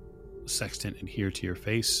sextant adhere to your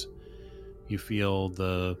face. You feel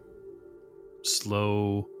the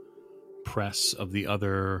slow press of the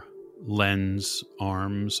other lens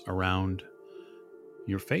arms around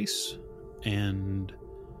your face, and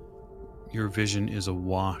your vision is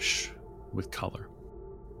awash with color.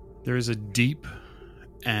 There is a deep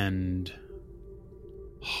and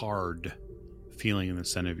hard feeling in the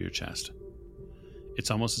center of your chest.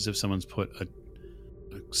 It's almost as if someone's put a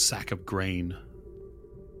sack of grain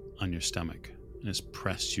on your stomach and has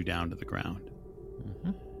pressed you down to the ground.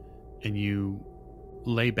 Mm-hmm. And you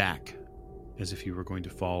lay back as if you were going to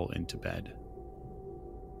fall into bed,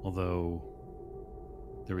 although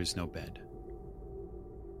there is no bed.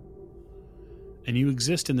 And you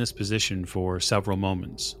exist in this position for several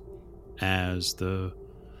moments as the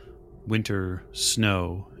winter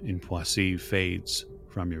snow in Poissy fades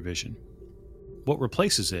from your vision. What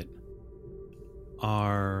replaces it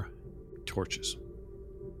are torches.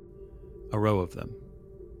 A row of them.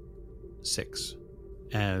 6.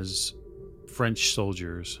 As French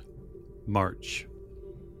soldiers march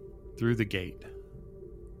through the gate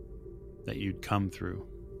that you'd come through.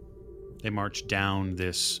 They march down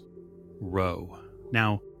this row.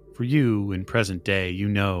 Now, for you in present day,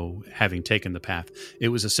 having taken the path, it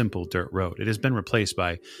was a simple dirt road. It has been replaced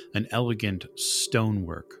by an elegant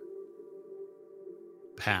stonework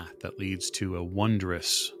path that leads to a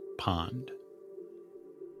wondrous pond.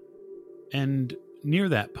 And near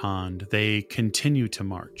that pond, they continue to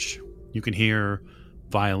march. You can hear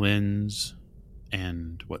violins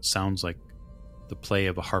and what sounds like the play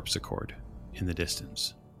of a harpsichord in the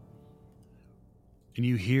distance. And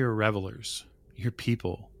you hear revelers, you hear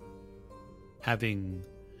people having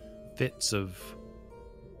fits of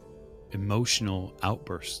emotional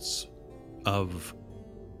outbursts of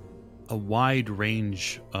a wide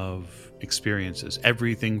range of experiences.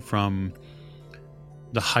 Everything from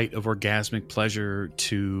the height of orgasmic pleasure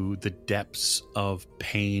to the depths of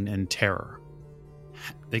pain and terror.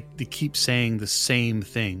 They keep saying the same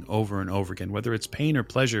thing over and over again. Whether it's pain or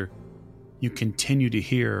pleasure, you continue to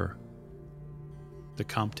hear the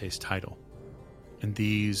Comte's title. And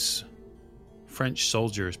these French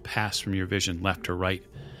soldiers pass from your vision left to right,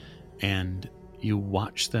 and you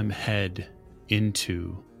watch them head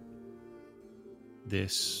into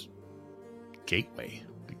this gateway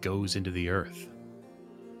that goes into the earth.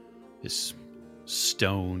 This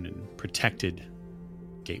stone and protected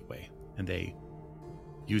gateway. And they,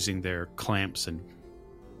 using their clamps and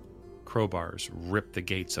crowbars, rip the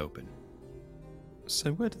gates open.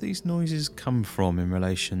 So where do these noises come from in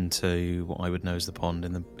relation to what I would know as the pond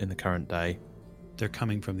in the current day? They're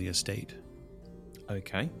coming from the estate.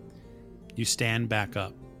 Okay. You stand back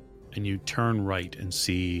up and you turn right and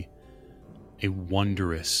see a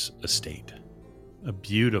wondrous estate, a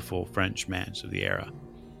beautiful French mansion of the era.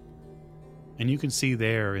 And you can see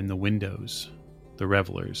there in the windows the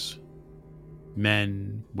revelers,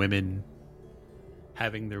 men, women,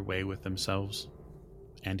 having their way with themselves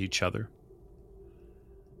and each other.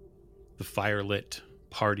 The firelit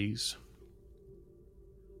parties.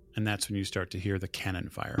 And that's when you start to hear the cannon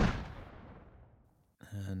fire.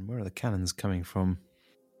 And where are the cannons coming from?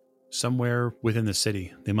 Somewhere within the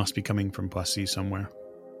city. They must be coming from Poissy somewhere.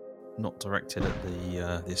 Not directed at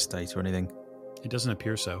the estate or anything? It doesn't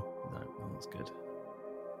appear so. No, well, that's good.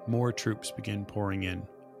 More troops begin pouring in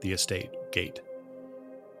the estate gate.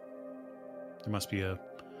 There must be a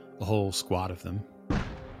whole squad of them.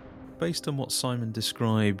 Based on what Simon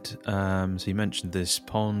described, so you mentioned this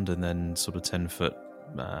pond, and then sort of 10 foot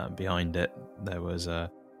behind it, there was an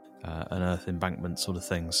earth embankment sort of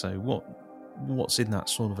thing. So what's in that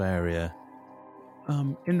sort of area?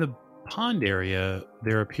 In the pond area,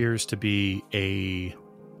 there appears to be a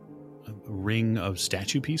ring of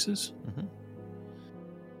statue pieces. Mm-hmm.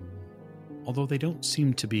 Although they don't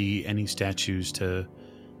seem to be any statues to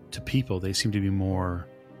people. They seem to be more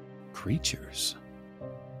creatures.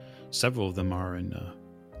 Several of them are in a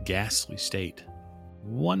ghastly state.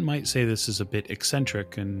 One might say this is a bit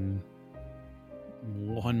eccentric, and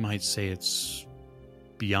one might say it's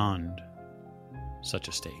beyond such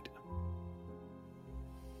a state.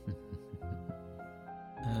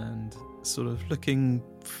 And sort of looking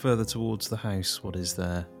further towards the house, what is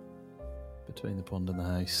there between the pond and the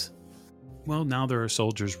house? Well, now there are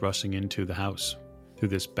soldiers rushing into the house through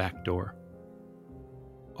this back door,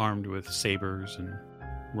 armed with sabers and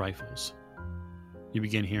rifles. You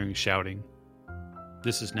begin hearing shouting.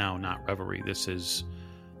 This is now not revelry. This is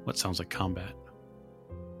what sounds like combat.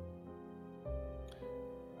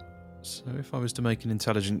 So if I was to make an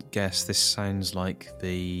intelligent guess, this sounds like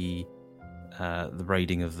the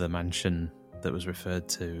raiding of the mansion that was referred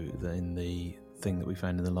to in the thing that we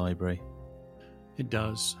found in the library. It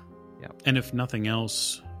does. Yeah. And if nothing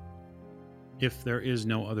else, if there is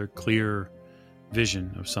no other clear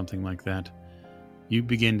vision of something like that, you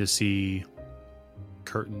begin to see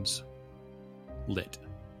curtains lit.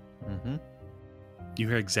 Mm-hmm. You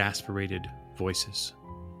hear exasperated voices.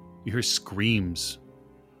 You hear screams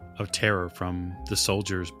of terror from the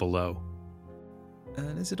soldiers below.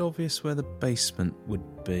 And is it obvious where the basement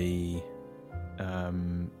would be?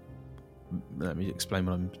 Let me explain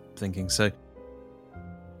what I'm thinking. So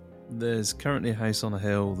there's currently a house on a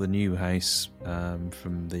hill, the new house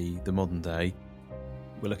from the modern day.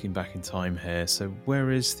 We're looking back in time here. So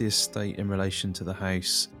where is the estate in relation to the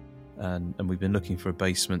house? And we've been looking for a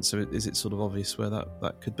basement. So is it sort of obvious where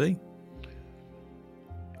that could be?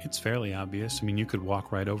 It's fairly obvious. I mean, you could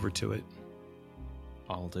walk right over to it.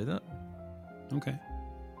 I'll do that. Okay.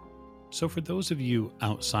 So for those of you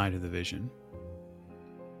outside of the vision,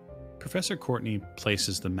 Professor Courtney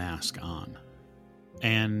places the mask on.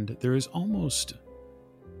 And there is almost,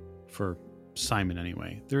 for Simon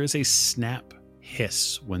anyway, there is a snap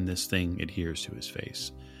hiss when this thing adheres to his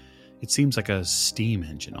face. It seems like a steam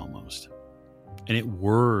engine almost. And it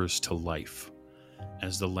whirs to life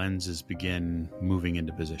as the lenses begin moving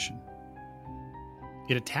into position.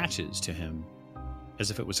 It attaches to him as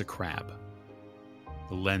if it was a crab.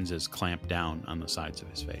 The lenses clamp down on the sides of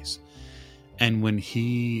his face. And when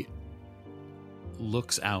he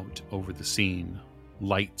looks out over the scene,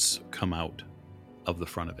 lights come out of the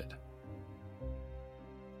front of it.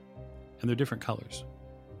 And they're different colors.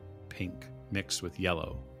 Pink mixed with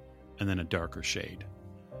yellow, and then a darker shade.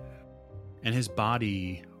 And his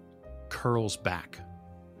body curls back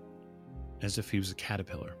as if he was a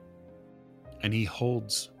caterpillar. And he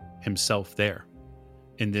holds himself there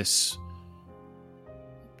in this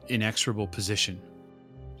inexorable position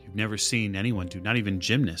you've never seen anyone do, not even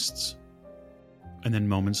gymnasts. And then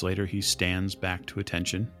moments later, he stands back to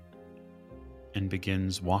attention and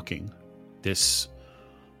begins walking this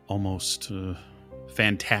almost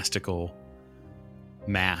fantastical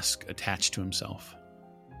mask attached to himself.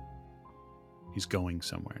 He's going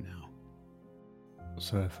somewhere now.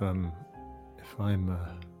 So if I'm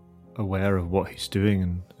aware of what he's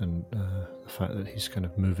doing and the fact that he's kind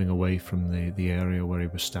of moving away from the area where he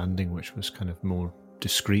was standing, which was kind of more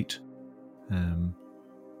discreet,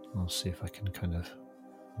 I'll see if I can kind of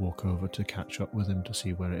walk over to catch up with him to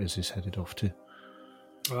see where it is he's headed off to.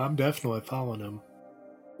 Well, I'm definitely following him.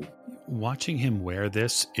 Watching him wear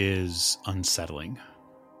this is unsettling.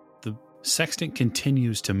 The sextant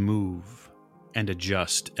continues to move and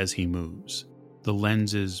adjust as he moves. The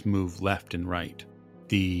lenses move left and right.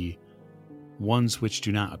 The ones which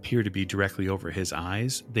do not appear to be directly over his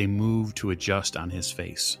eyes, they move to adjust on his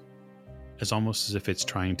face. It's almost as if it's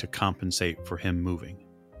trying to compensate for him moving.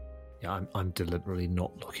 Yeah, I'm deliberately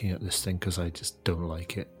not looking at this thing because I just don't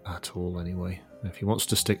like it at all anyway. If he wants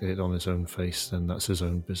to stick it on his own face, then that's his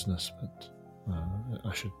own business, but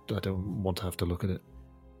I don't want to have to look at it.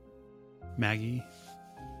 Maggie,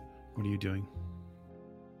 what are you doing?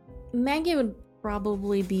 Maggie would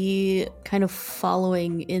probably be kind of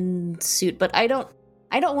following in suit, but I don't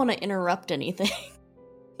want to interrupt anything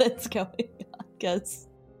that's going on because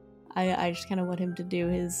I just kind of want him to do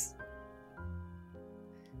his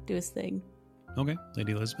thing. Okay,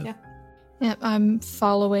 Lady Elizabeth. Yeah. Yep, I'm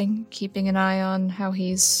following, keeping an eye on how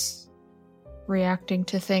he's reacting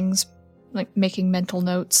to things, like making mental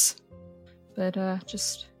notes, but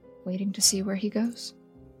just waiting to see where he goes.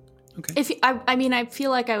 Okay. If I feel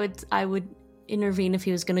like I would intervene if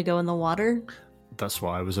he was going to go in the water. That's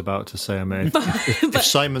what I was about to say. I mean, if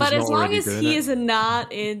Simon's but not as long already as doing he it, is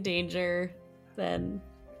not in danger, then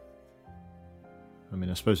I mean,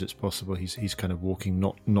 I suppose it's possible he's kind of walking,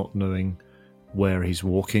 not knowing where he's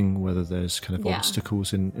walking, whether there's kind of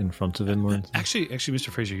obstacles in front of him or anything. Actually, Mr.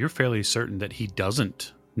 Fraser, you're fairly certain that he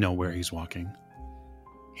doesn't know where he's walking.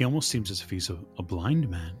 He almost seems as if he's a blind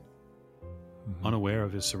man, unaware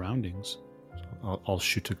of his surroundings. I'll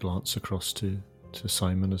shoot a glance across to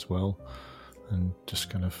Simon as well, and just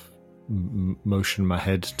kind of motion my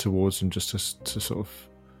head towards him just to sort of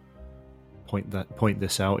point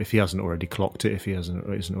this out. If he hasn't already clocked it, if he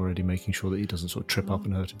isn't already making sure that he doesn't sort of trip up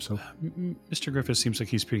and hurt himself. Mr. Griffith seems like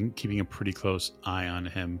he's keeping a pretty close eye on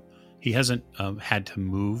him. He hasn't had to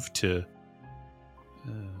move to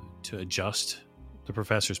adjust the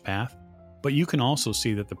professor's path, but you can also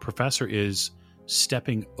see that the professor is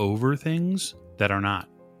stepping over things that are not.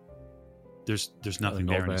 There's nothing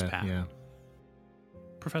there in his path. Yeah.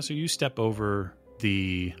 Professor, you step over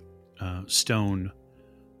the stone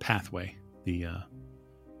pathway, the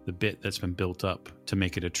bit that's been built up to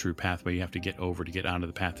make it a true pathway. You have to get over to get onto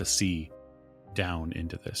the path to see down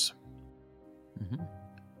into this. Mm-hmm.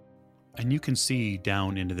 And you can see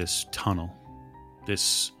down into this tunnel,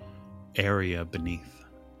 this area beneath.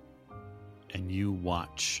 And you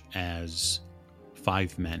watch as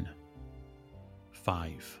 5 men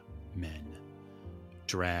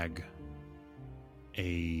drag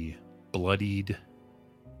a bloodied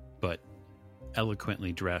but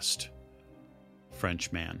eloquently dressed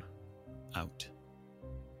French man out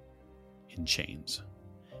in chains.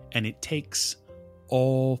 And it takes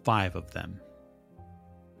all 5 of them,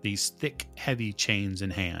 these thick, heavy chains in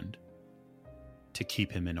hand, to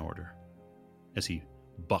keep him in order as he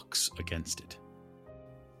bucks against it.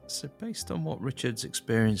 So based on what Richard's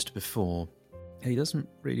experienced before, he doesn't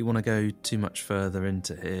really want to go too much further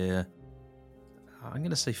into here. I'm going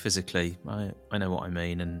to say physically. I know what I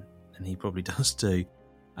mean, and he probably does too.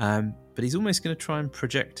 But he's almost going to try and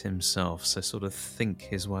project himself, so sort of think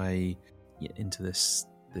his way into this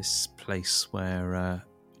place where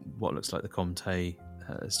what looks like the Comte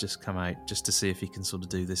has just come out, just to see if he can sort of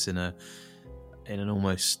do this in an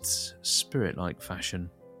almost spirit-like fashion.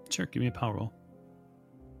 Sure, give me a power roll.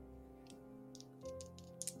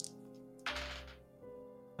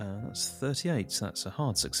 That's 38, so that's a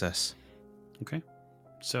hard success. Okay.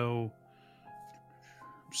 So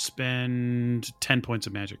spend 10 points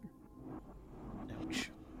of magic. Ouch.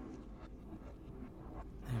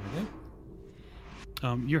 There we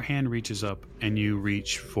go. Your hand reaches up and you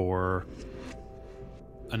reach for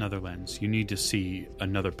another lens. You need to see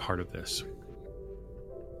another part of this.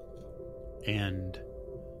 And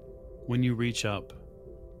when you reach up,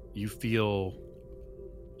 you feel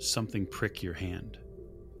something prick your hand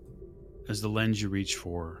as the lens you reach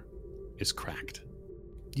for is cracked.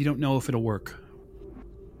 You don't know if it'll work,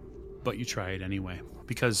 but you try it anyway,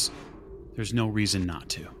 because there's no reason not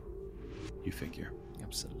to, you figure.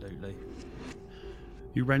 Absolutely.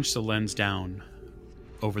 You wrench the lens down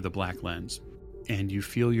over the black lens, and you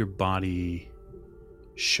feel your body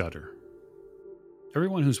shudder.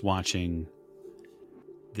 Everyone who's watching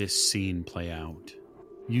this scene play out,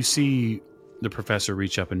 you see the professor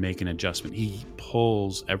reach up and make an adjustment. He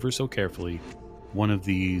pulls ever so carefully one of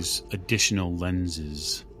these additional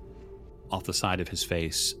lenses off the side of his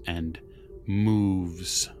face and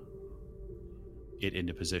moves it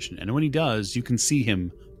into position. And when he does, you can see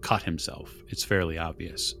him cut himself. It's fairly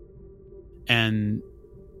obvious. And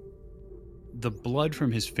the blood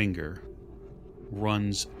from his finger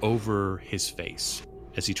runs over his face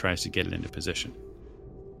as he tries to get it into position.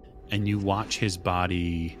 And you watch his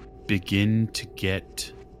body begin to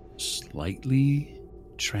get slightly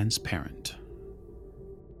transparent.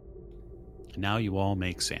 And now you all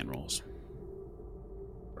make sand rolls.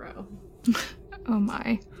 Bro. Oh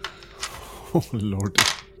my. Oh, Lord.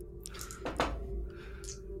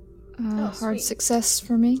 Hard sweet. success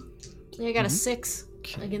for me. Yeah, I got a 6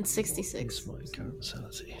 against 66. It's my current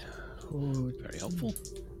sanity. Oh, very helpful.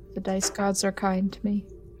 The dice gods are kind to me.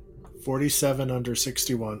 47 under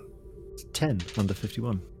 61. 10 under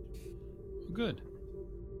 51. Good.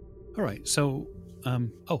 All right, so,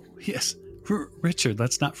 oh, yes. Richard,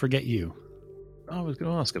 let's not forget you. I was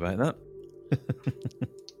going to ask about that.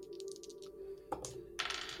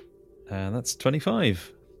 And that's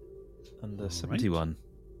 25 under 71.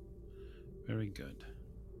 Very good.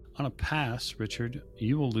 On a pass, Richard,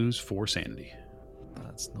 you will lose 4 sanity.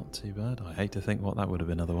 That's not too bad. I hate to think what that would have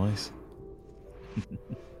been otherwise.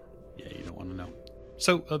 Yeah, you don't want to know.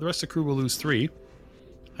 So the rest of the crew will lose 3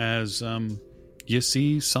 as you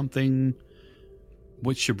see something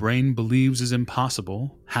which your brain believes is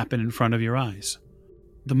impossible happen in front of your eyes.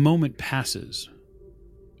 The moment passes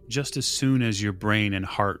just as soon as your brain and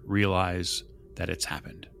heart realize that it's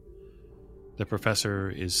happened. The professor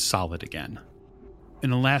is solid again. In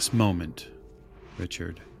the last moment,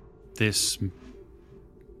 Richard, this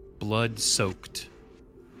blood-soaked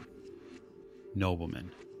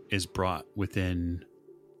nobleman is brought within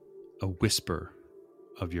a whisper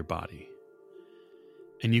of your body.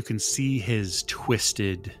 And you can see his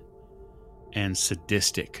twisted and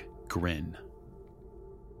sadistic grin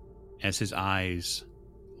as his eyes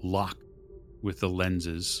lock with the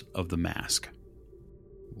lenses of the mask.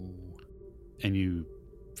 And you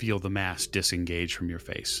feel the mask disengage from your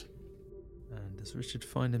face. And does Richard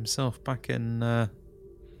find himself back in the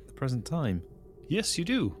present time? Yes, you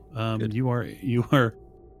do. Good. You are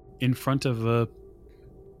in front of a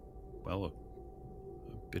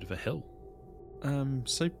bit of a hill.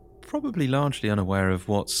 So probably largely unaware of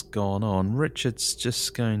what's gone on, Richard's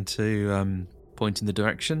just going to point in the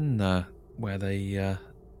direction where the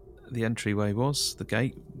entryway was, the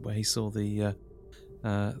gate where he saw the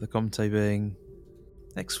Comte being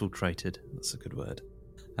exfiltrated. That's a good word.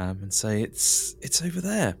 And say it's over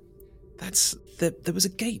there. There was a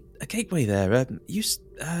gateway there.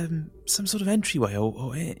 Some sort of entryway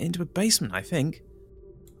or into a basement, I think.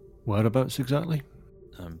 Whereabouts exactly?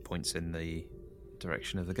 Points in the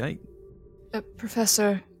direction of the gate.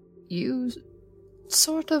 Professor, you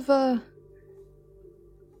sort of,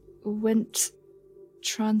 went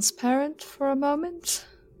transparent for a moment?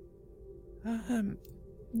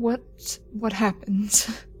 What happened?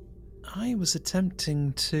 I was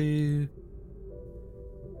attempting to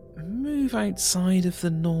move outside of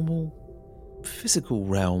the normal physical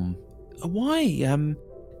realm. Why?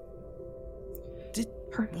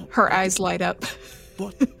 Her eyes light up.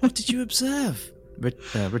 What did you observe?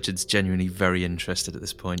 Richard's genuinely very interested at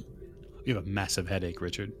this point. You have a massive headache,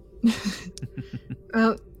 Richard.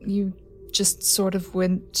 Well, you just sort of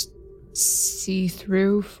went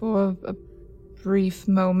see-through for a brief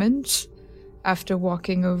moment after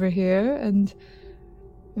walking over here, and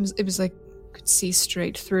it was like I could see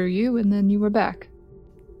straight through you, and then you were back.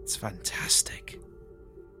 It's fantastic.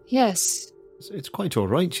 Yes. It's quite all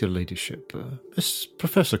right, your ladyship. This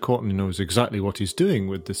Professor Courtney knows exactly what he's doing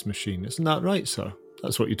with this machine. Isn't that right, sir?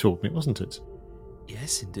 That's what you told me, wasn't it?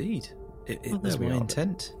 Yes, indeed. It Well, was there we my are.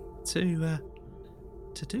 intent to do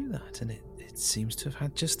that, and it seems to have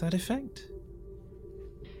had just that effect.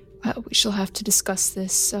 Well, we shall have to discuss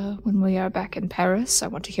this when we are back in Paris. I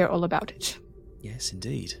want to hear all about it. Yes,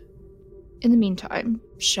 indeed. In the meantime,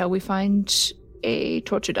 shall we find a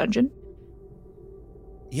torture dungeon?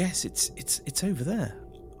 Yes, it's over there.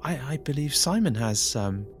 I believe Simon has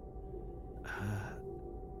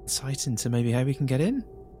sight into maybe how we can get in.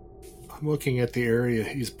 I'm looking at the area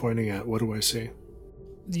he's pointing at. What do I see?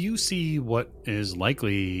 You see what is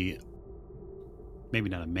likely, maybe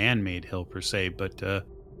not a man-made hill per se, but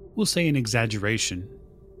we'll say an exaggeration.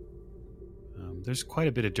 There's quite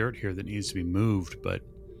a bit of dirt here that needs to be moved, but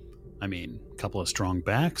I mean, a couple of strong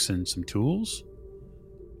backs and some tools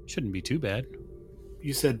shouldn't be too bad.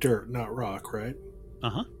 You said dirt, not rock, right?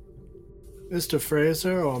 Uh-huh. Mr.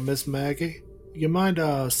 Fraser or Miss Maggie, you mind,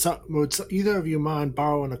 would either of you mind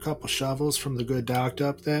borrowing a couple shovels from the good doctor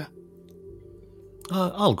up there?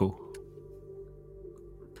 I'll go.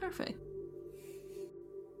 Perfect.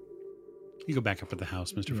 You go back up to the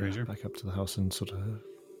house, Mr. Fraser. Back up to the house and sort of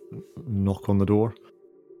knock on the door.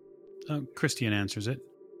 Christian answers it.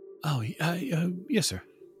 Oh, yes, sir.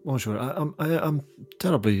 Bonjour. I'm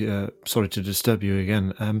terribly sorry to disturb you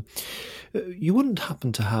again. You wouldn't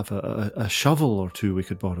happen to have a shovel or two we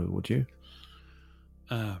could borrow, would you?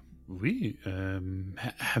 Have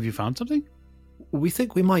you found something? We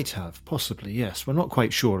think we might have, possibly, yes. We're not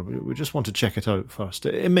quite sure. We just want to check it out first.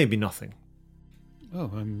 It may be nothing. Oh,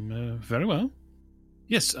 very well.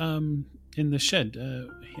 Yes, in the shed.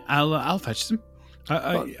 I'll fetch them.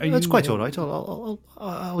 That's quite all right.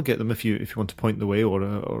 I'll get them if you want to point the way,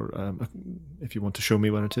 or if you want to show me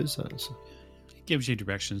where it is. It gives you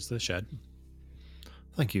directions to the shed.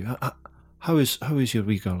 Thank you. How is your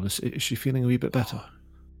wee girl? Is she feeling a wee bit better?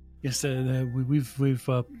 Yes, we've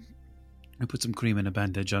put some cream and a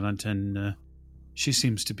bandage on it, and she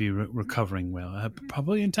seems to be recovering well.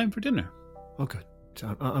 Probably in time for dinner. Oh, good.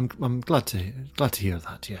 I'm glad to hear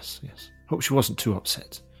that. Yes. Hope she wasn't too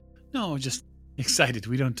upset. No, just excited.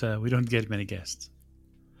 We don't get many guests.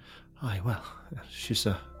 Aye, well, she's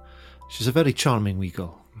a very charming wee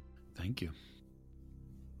girl. Thank you.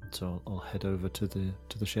 So I'll head over to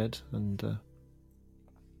the shed and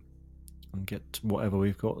get whatever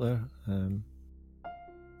we've got there.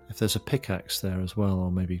 If there's a pickaxe there as well, I'll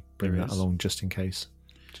maybe bring that along just in case.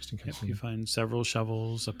 Yep, you find several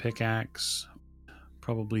shovels, a pickaxe,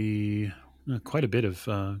 probably quite a bit of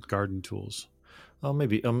garden tools. I'll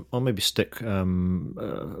maybe stick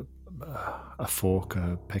a fork,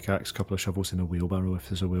 a pickaxe, a couple of shovels in a wheelbarrow if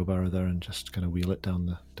there's a wheelbarrow there, and just kind of wheel it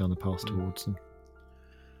down the path towards them.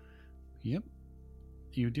 Yep,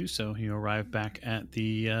 you do so. You arrive back at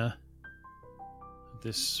the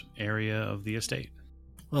this area of the estate.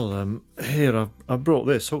 Well, here I've brought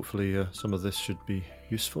this. Hopefully, some of this should be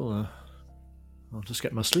useful. I'll just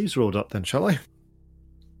get my sleeves rolled up then, shall I?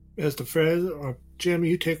 Mr. Fraser, or Jim,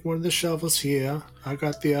 you take one of the shovels here. I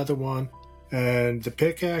got the other one. And the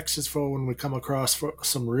pickaxe is for when we come across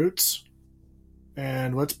some roots.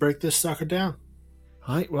 And let's break this sucker down.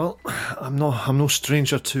 Right, well, I'm no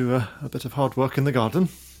stranger to a bit of hard work in the garden.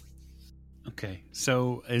 Okay,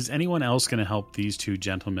 so is anyone else going to help these two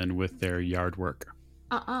gentlemen with their yard work?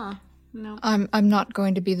 No. I'm not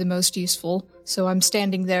going to be the most useful, so I'm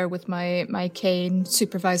standing there with my cane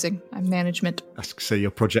supervising. I'm management. I say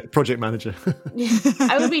you're project manager.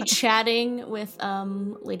 I would be chatting with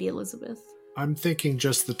Lady Elizabeth. I'm thinking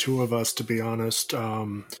just the two of us, to be honest.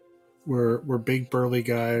 We're big burly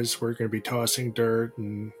guys. We're going to be tossing dirt,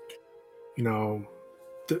 and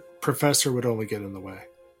the professor would only get in the way.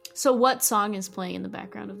 So what song is playing in the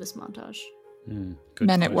background of this montage?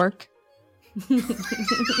 Men at work.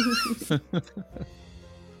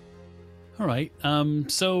 All right.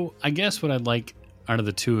 So I guess what I'd like out of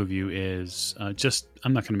the two of you is I'm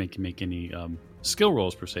not going to make any skill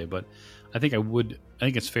rolls per se, but I think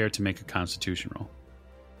it's fair to make a Constitution roll,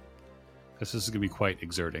 because this is going to be quite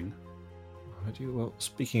exerting. Well,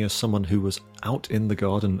 speaking as someone who was out in the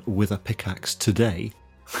garden with a pickaxe today,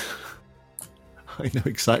 I know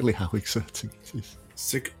exactly how exerting it is.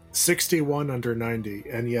 61 under 90,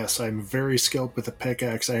 and yes, I'm very skilled with a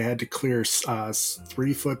pickaxe. I had to clear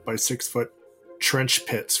 3 foot by 6 foot trench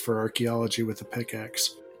pits for archaeology with a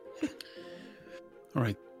pickaxe. All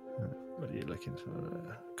right. What are you looking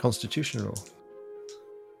for? Constitution roll.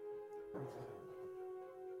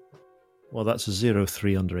 Well, that's a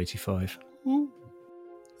 0-3 under 85.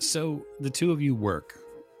 So the two of you work,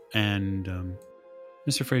 and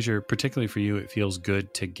Mr. Fraser, particularly for you, it feels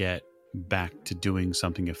good to get back to doing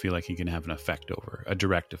something you feel like you can have an effect over, a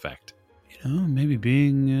direct effect. Maybe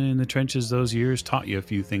being in the trenches those years taught you a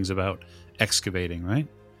few things about excavating, right?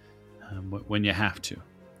 When you have to.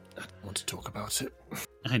 I don't want to talk about it.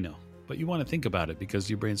 I know, but you want to think about it because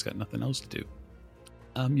your brain's got nothing else to do.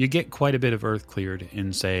 You get quite a bit of earth cleared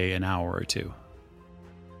in, say, an hour or two.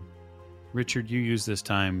 Richard, you use this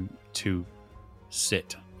time to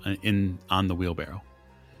sit on the wheelbarrow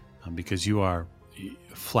because you are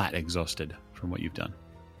flat exhausted from what you've done.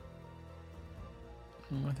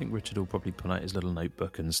 I think Richard will probably pull out his little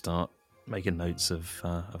notebook and start making notes of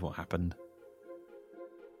what happened.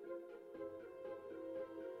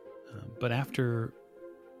 But after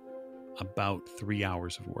about 3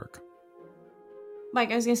 hours of work. Mike,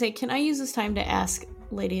 I was going to say, can I use this time to ask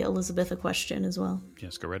Lady Elizabeth a question as well?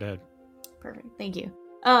 Yes, go right ahead. Perfect, thank you.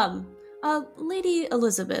 Lady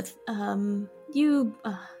Elizabeth, you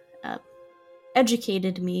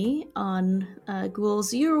educated me on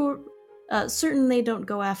ghouls. You're certain they don't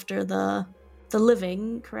go after the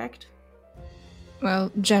living, correct?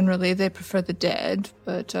 Well, generally they prefer the dead,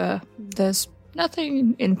 but there's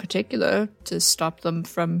Nothing in particular to stop them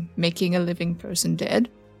from making a living person dead.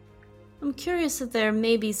 I'm curious if there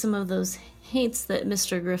may be some of those hates that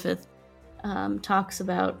Mr. Griffith talks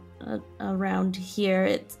about around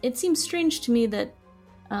here. It seems strange to me that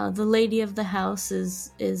the lady of the house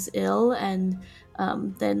is ill, and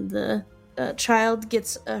then the child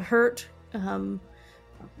gets hurt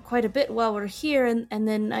quite a bit while we're here, and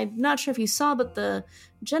then I'm not sure if you saw, but the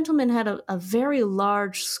gentleman had a very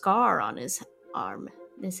large scar on his arm,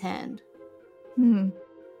 his hand.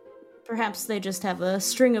 Perhaps they just have a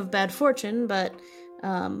string of bad fortune, but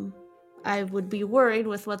I would be worried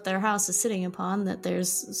with what their house is sitting upon that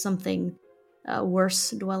there's something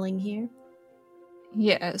worse dwelling here.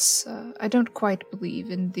 Yes, I don't quite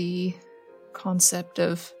believe in the concept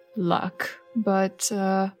of luck, but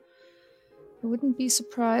I wouldn't be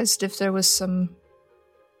surprised if there was some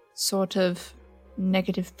sort of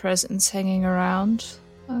negative presence hanging around,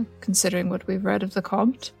 considering what we've read of the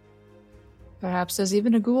Comte. Perhaps there's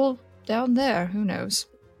even a ghoul down there, who knows?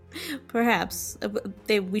 Perhaps.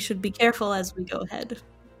 We should be careful as we go ahead.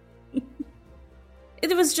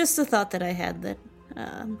 It was just a thought that I had that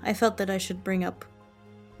I felt that I should bring up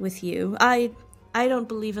with you. I don't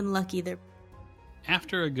believe in luck either.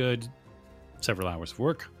 After a good several hours of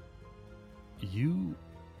work,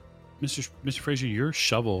 Mr. Fraser, your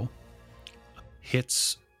shovel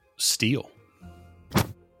hits steel. I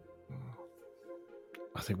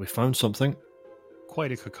think we found something.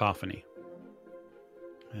 Quite a cacophony.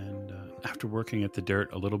 And after working at the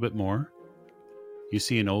dirt a little bit more, you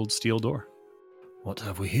see an old steel door. What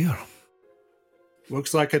have we here?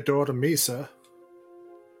 Looks like a door to me, sir.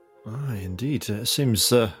 Ah, indeed. It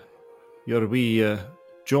seems your wee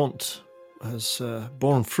jaunt has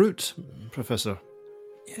borne fruit, Professor.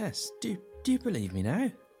 Yes, do you believe me now?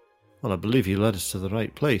 Well, I believe you led us to the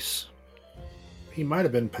right place. He might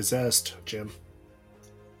have been possessed, Jim.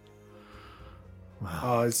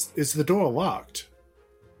 Wow. Is the door locked?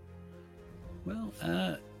 Well,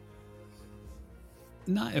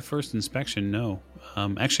 not at first inspection, no.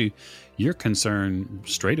 Actually, your concern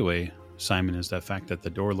straight away, Simon, is the fact that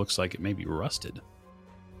the door looks like it may be rusted.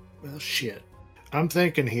 Well, shit. I'm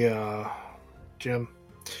thinking here, Jim.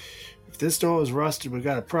 If this door is rusted, we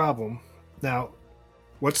got a problem. Now,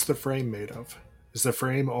 what's the frame made of? Is the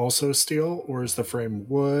frame also steel, or is the frame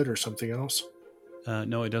wood or something else?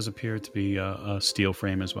 No, it does appear to be a steel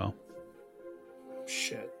frame as well.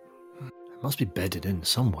 Shit. It must be bedded in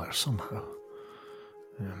somewhere, somehow.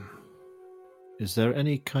 Is there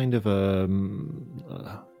any kind of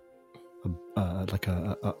like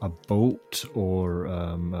a bolt or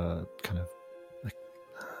kind of a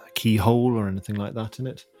keyhole or anything like that in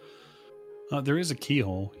it? There is a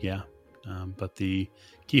keyhole, yeah. But the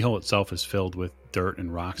keyhole itself is filled with dirt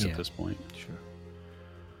and rocks at this point. Sure.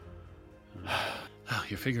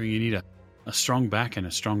 You're figuring you need a strong back and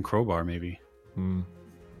a strong crowbar, maybe.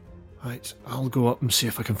 Right, I'll go up and see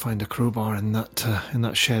if I can find a crowbar in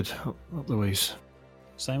that shed up the ways.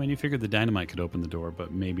 Simon, you figured the dynamite could open the door,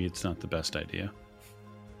 but maybe it's not the best idea.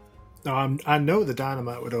 No, I know the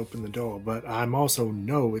dynamite would open the door, but I'm also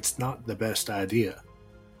know it's not the best idea.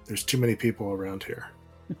 There's too many people around here.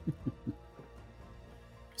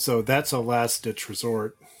 So that's a last-ditch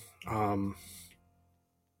resort. I'm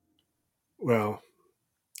going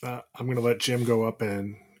to let Jim go up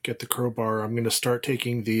and get the crowbar. I'm going to start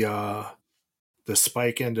taking the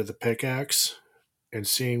spike end of the pickaxe and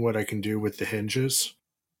seeing what I can do with the hinges.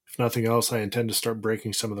 If nothing else, I intend to start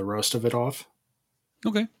breaking some of the rust of it off.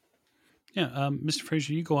 Okay. Yeah, Mr.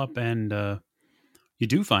 Fraser, you go up and you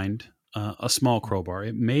do find a small crowbar.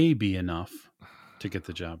 It may be enough to get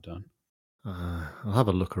the job done. I'll have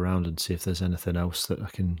a look around and see if there's anything else that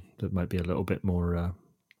that might be a little bit more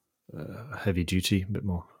heavy duty, a bit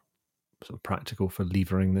more sort of practical for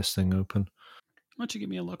levering this thing open. Why don't you give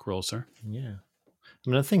me a luck roll, sir? Yeah. I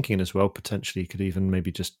mean, I'm thinking as well, potentially you could even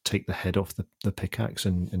maybe just take the head off the pickaxe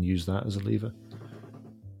and use that as a lever.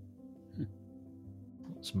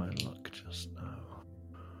 What's my luck just now?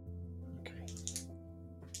 Okay.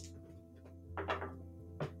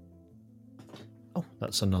 Oh,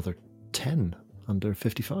 that's another 10 under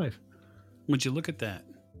 55. Would you look at that?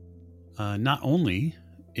 Not only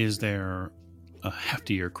is there a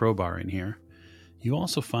heftier crowbar in here, you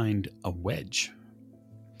also find a wedge.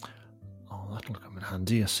 Oh, that'll come in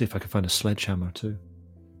handy. I'll see if I can find a sledgehammer too.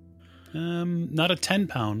 Not a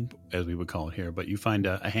 10-pound, as we would call it here, but you find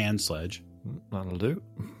a hand sledge. That'll do.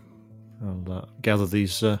 I'll gather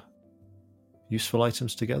these useful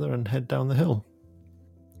items together and head down the hill.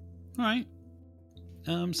 All right.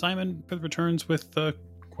 Simon returns with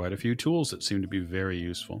quite a few tools that seem to be very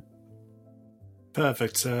useful.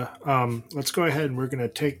 Perfect, sir. Let's go ahead and we're going to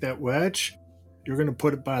take that wedge. You're going to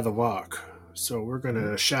put it by the lock. So we're going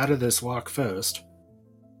to shatter this lock first.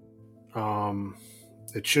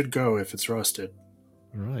 It should go if it's rusted.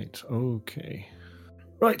 Right. Okay.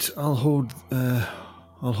 Right. I'll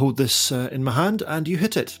hold this in my hand, and you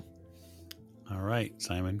hit it. All right,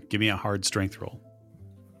 Simon. Give me a hard strength roll.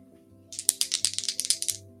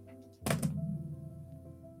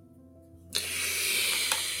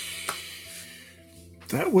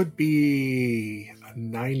 That would be a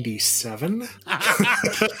 97.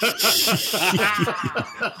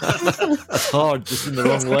 Hard, just in the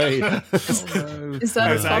wrong way. Is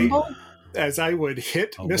that a fumble? As I would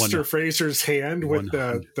hit Mr. Fraser's hand with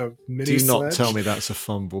the mini Do not sledge. tell me that's a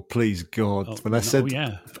fumble, please, God. Oh, when I said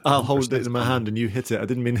I'll hold it in my hand and you hit it, I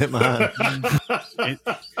didn't mean hit my hand.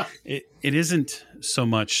 It isn't so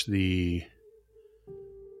much the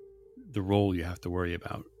role you have to worry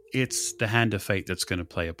about. It's the hand of fate that's going to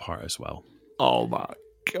play a part as well. Oh my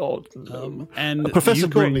God! No. And Professor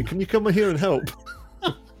Courtney, can you come here and help?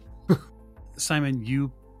 Simon,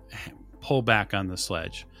 you pull back on the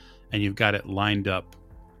sledge, and you've got it lined up,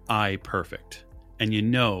 eye perfect, and you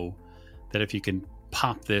know that if you can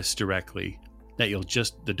pop this directly, that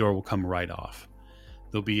the door will come right off.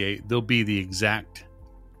 There'll be the exact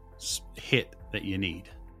hit that you need,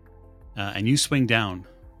 and you swing down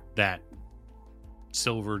that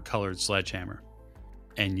silver-colored sledgehammer,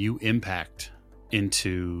 and you impact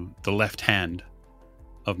into the left hand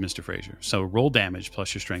of Mr. Fraser. So roll damage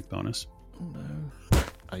plus your strength bonus. Oh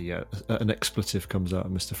no. Yeah, an expletive comes out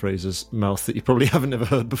of Mr. Fraser's mouth that you probably haven't ever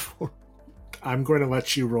heard before. I'm going to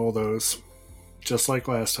let you roll those, just like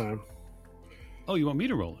last time. Oh, you want me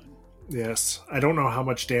to roll it? Yes. I don't know how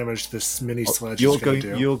much damage this mini sledge is going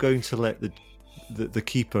to do. You're going to let the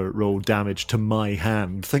keeper roll damage to my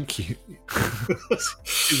hand. Thank you.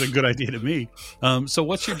 Seems a good idea to me. So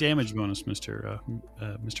what's your damage bonus, Mr.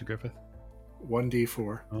 Griffith?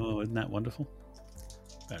 1d4. Oh, isn't that wonderful?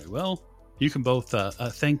 Very well. You can both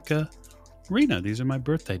thank Rena. These are my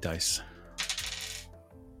birthday dice.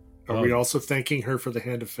 Are we also thanking her for the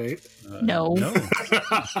hand of fate? No.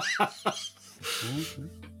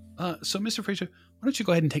 So, Mr. Fraser, why don't you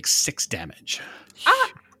go ahead and take 6 damage?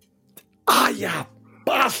 Yeah,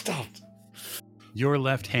 bastard! Your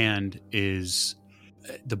left hand is...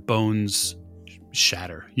 the bones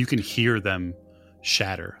shatter. You can hear them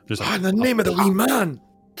shatter. There's in the name of the wee man!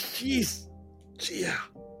 Jeez. Yeah.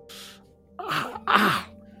 I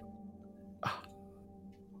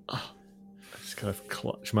just kind of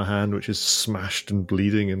clutch my hand, which is smashed and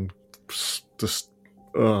bleeding, and just,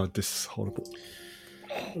 this is horrible.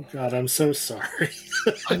 Oh God, I'm so sorry.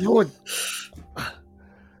 I know it.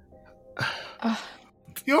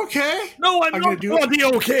 You okay? No, I'm not bloody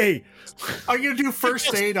okay. I'm going to do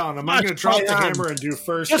first aid on him. I'm going to drop the hammer and do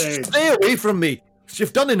first aid. Stay away from me.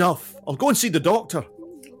 You've done enough. I'll go and see the doctor.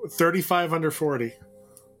 35 under 40.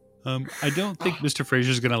 I don't think Mr.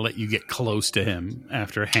 Fraser's going to let you get close to him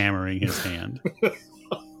after hammering his hand.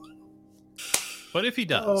 But if he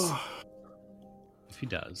does,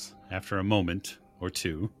 after a moment or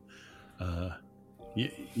two,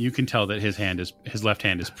 you can tell that his left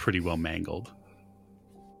hand is pretty well mangled.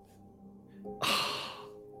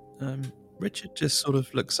 Richard just sort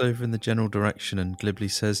of looks over in the general direction and glibly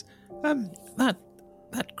says, that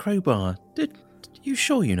crowbar, you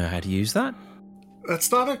sure you know how to use that?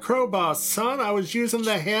 That's not a crowbar, son. I was using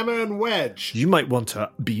the hammer and wedge. You might want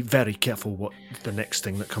to be very careful what the next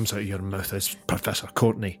thing that comes out of your mouth is, Professor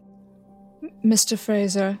Courtney. Mr.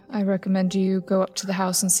 Fraser, I recommend you go up to the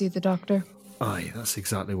house and see the doctor. Aye, that's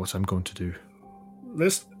exactly what I'm going to do.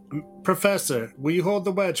 Professor, will you hold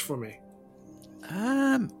the wedge for me?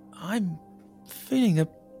 I'm feeling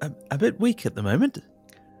a bit weak at the moment.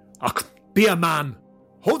 Be a man.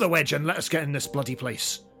 Hold the wedge and let us get in this bloody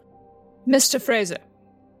place. Mr. Fraser,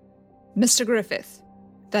 Mr. Griffith,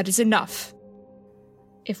 that is enough.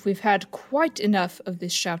 If we've had quite enough of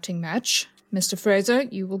this shouting match, Mr. Fraser,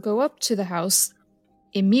 you will go up to the house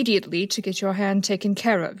immediately to get your hand taken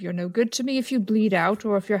care of. You're no good to me if you bleed out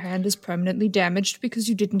or if your hand is permanently damaged because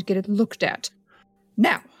you didn't get it looked at.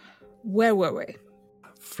 Now, where were we?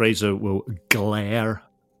 Fraser will glare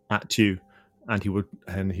at you, and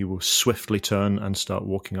he will swiftly turn and start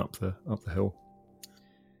walking up the hill.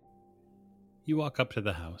 You walk up to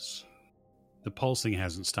the house. The pulsing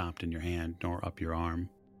hasn't stopped in your hand nor up your arm.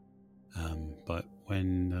 But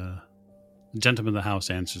when the gentleman of the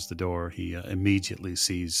house answers the door, he immediately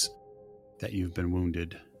sees that you've been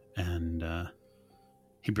wounded, and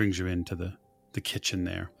he brings you into the kitchen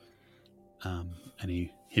there. And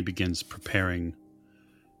he begins preparing.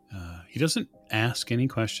 He doesn't ask any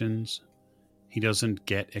questions. He doesn't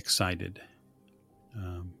get excited.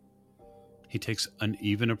 He takes an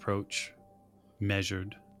even approach,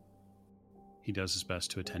 measured. He does his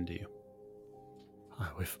best to attend to you.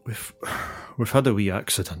 We've had a wee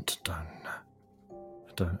accident down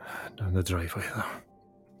the driveway there.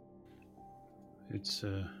 It's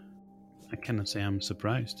I cannot say I'm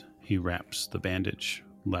surprised. He wraps the bandage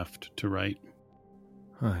left to right.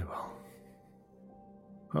 Aye,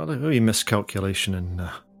 well, a wee miscalculation in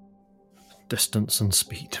distance and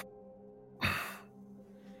speed.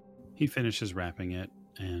 He finishes wrapping it,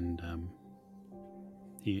 and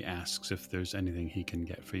he asks if there's anything he can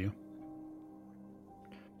get for you.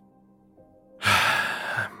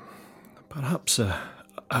 Perhaps a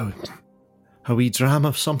wee dram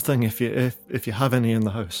of something if you have any in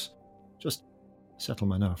the house. Just settle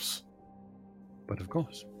my nerves. But of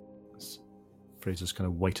course. Fraser's kind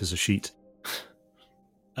of white as a sheet.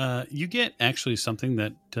 You get actually something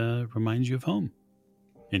that reminds you of home.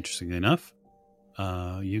 Interestingly enough,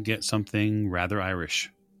 you get something rather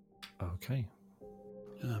Irish. Okay.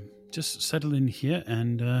 Just settle in here,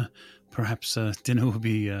 and perhaps dinner will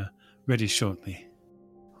be ready shortly.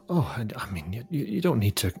 Oh, I mean, you don't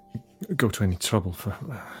need to go to any trouble for.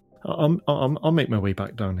 I'll make my way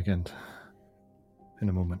back down again in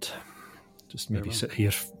a moment. Just maybe sit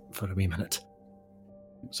here for a wee minute.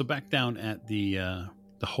 So back down at the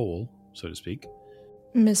hole, so to speak.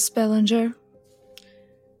 Miss Bellinger,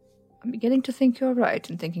 I'm beginning to think you're right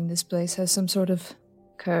in thinking this place has some sort of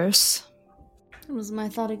curse. That was my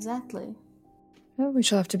thought exactly. Oh, we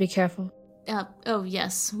shall have to be careful. Oh,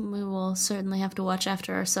 yes. We will certainly have to watch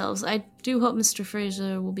after ourselves. I do hope Mr.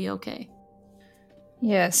 Fraser will be okay.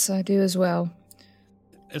 Yes, I do as well.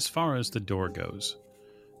 As far as the door goes,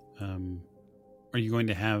 are you going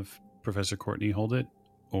to have Professor Courtney hold it,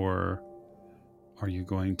 or are you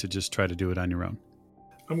going to just try to do it on your own?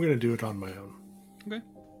 I'm going to do it on my own. Okay.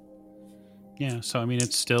 Yeah, so I mean,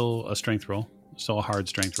 it's still a strength roll. Still a hard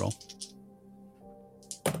strength roll.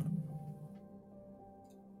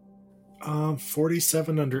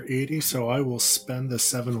 47 under 80, so I will spend the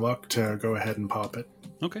 7 luck to go ahead and pop it.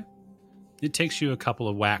 Okay. It takes you a couple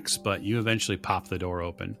of whacks, but you eventually pop the door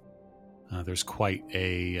open. There's quite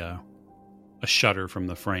a shudder from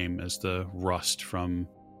the frame as the rust from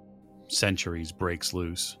centuries breaks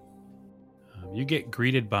loose. You get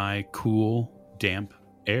greeted by cool, damp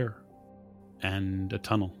air and a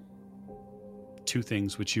tunnel. Two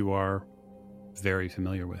things which you are very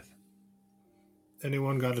familiar with.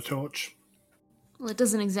 Anyone got a torch? Well, it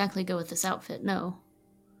doesn't exactly go with this outfit, no.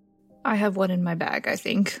 I have one in my bag, I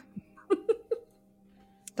think.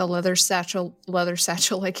 The leather satchel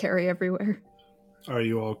I carry everywhere. Are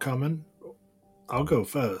you all coming? I'll go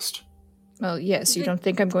first. Well, yes, you don't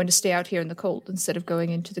think I'm going to stay out here in the cold instead of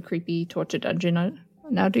going into the creepy torture dungeon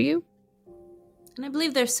now, do you? And I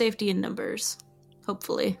believe there's safety in numbers.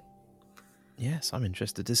 Hopefully. Yes, I'm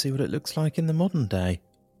interested to see what it looks like in the modern day.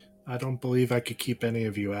 I don't believe I could keep any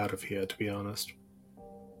of you out of here, to be honest.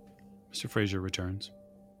 Mr. Fraser returns.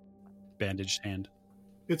 Bandaged hand.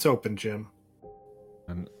 It's open, Jim.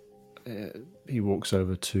 And he walks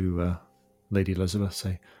over to Lady Elizabeth,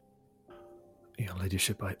 say, "Your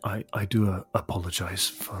Ladyship, I do apologise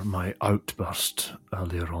for my outburst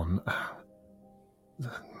earlier on.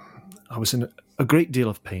 I was in a great deal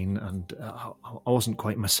of pain, and I wasn't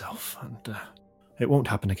quite myself, and it won't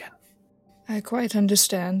happen again." I quite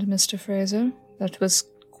understand, Mr. Fraser. That was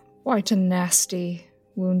quite a nasty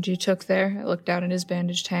wound you took there. I looked down at his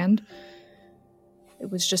bandaged hand. It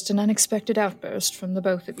was just an unexpected outburst from the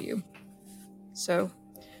both of you. So...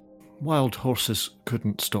 Wild horses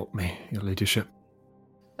couldn't stop me, Your Ladyship.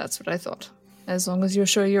 That's what I thought. As long as you're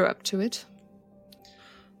sure you're up to it.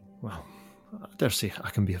 Well, I dare say I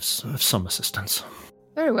can be of some assistance.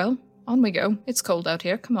 Very well. On we go. It's cold out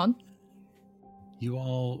here. Come on. You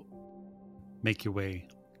all make your way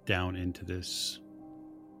down into this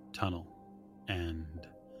tunnel, and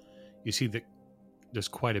you see that there's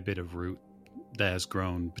quite a bit of root that has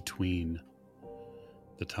grown between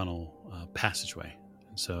the tunnel passageway.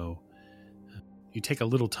 And so you take a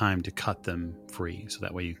little time to cut them free, so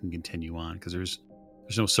that way you can continue on, because there's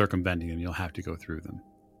no circumventing them. You'll have to go through them.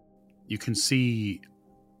 You can see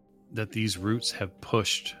that these roots have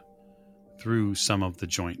pushed through some of the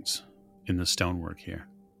joints in the stonework here.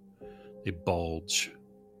 They bulge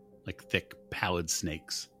like thick, pallid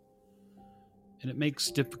snakes. And it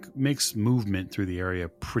makes movement through the area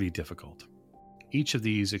pretty difficult. Each of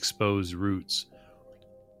these exposed roots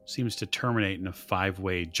seems to terminate in a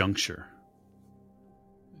 5-way juncture.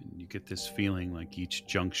 And you get this feeling like each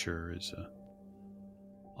juncture is an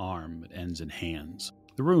arm that ends in hands.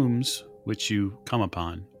 The rooms, which you come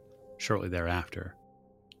upon, shortly thereafter,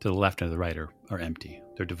 to the left and to the right, are empty.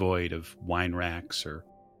 They're devoid of wine racks or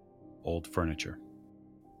old furniture.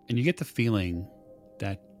 And you get the feeling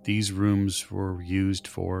that these rooms were used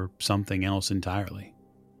for something else entirely.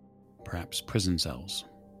 Perhaps prison cells,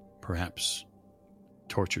 perhaps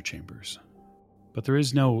torture chambers. But there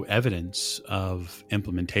is no evidence of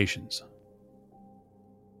implementations.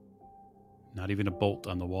 Not even a bolt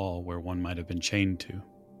on the wall where one might have been chained to.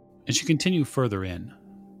 As you continue further in,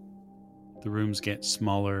 the rooms get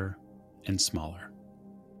smaller and smaller.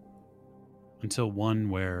 Until one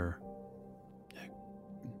where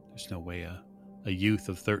there's no way a youth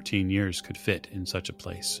of 13 years could fit in such a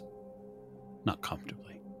place. Not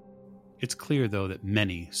comfortably. It's clear, though, that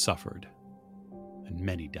many suffered and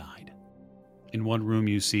many died. In one room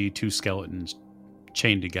you see two skeletons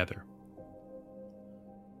chained together.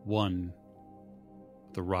 One,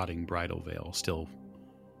 the rotting bridal veil still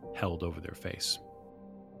held over their face.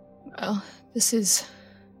 Well, this is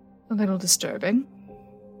a little disturbing.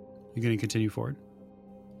 You going to continue forward?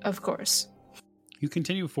 Of course. You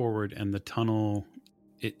continue forward, and the tunnel,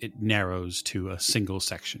 it narrows to a single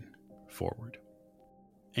section forward.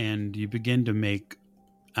 And you begin to make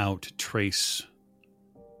out trace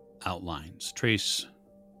outlines, trace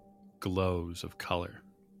glows of color.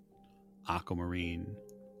 Aquamarine,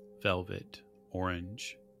 velvet,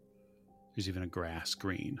 orange. There's even a grass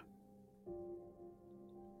green.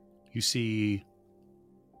 You see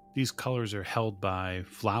these colors are held by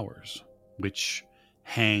flowers, which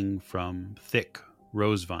hang from thick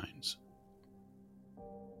rose vines.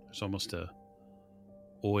 There's almost a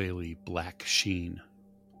oily black sheen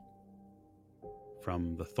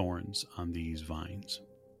from the thorns on these vines.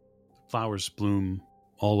 Flowers bloom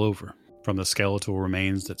all over, from the skeletal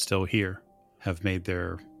remains that still here have made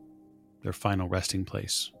their final resting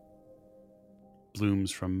place.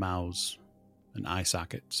 Blooms from mouths and eye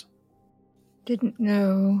sockets. Didn't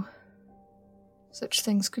know such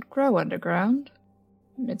things could grow underground.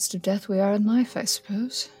 In the midst of death we are in life, I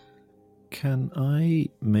suppose. Can I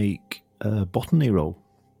make a botany roll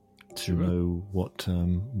to know what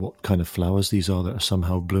kind of flowers these are that are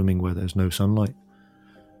somehow blooming where there's no sunlight?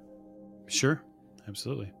 Sure,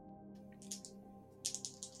 absolutely.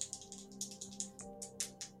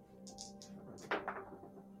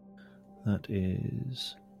 That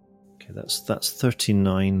is... Okay, that's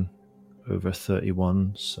 39 over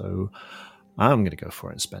 31, so I'm going to go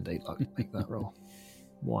for it and spend 8 luck to make that roll.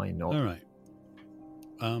 Why not? All right.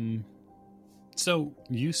 So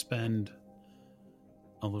you spend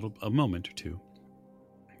a moment or two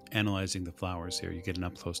analyzing the flowers here. You get an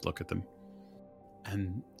up-close look at them,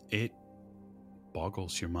 and it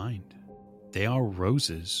boggles your mind. They are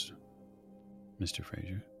roses, Mr.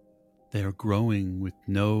 Fraser. They are growing with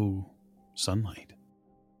no sunlight,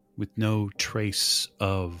 with no trace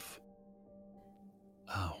of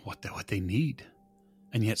what they need,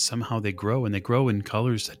 and yet somehow they grow, and they grow in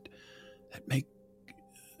colors that make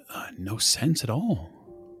no sense at all.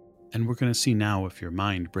 And we're going to see now if your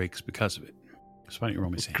mind breaks because of it. So why don't you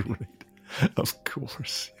roll me sanity? Great. Of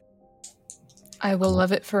course. I will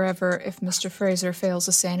love it forever if Mr. Fraser fails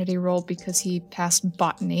a sanity roll because he passed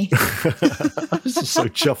botany. I was just so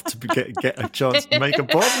chuffed to get a chance to make a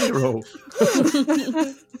botany roll.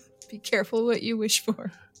 Be careful what you wish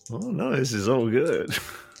for. Oh no, this is all good.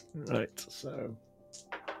 Right, so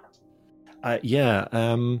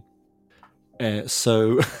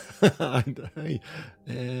so I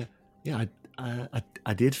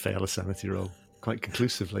did fail a sanity roll quite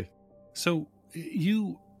conclusively. So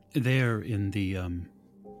you there in the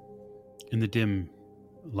dim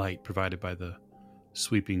light provided by the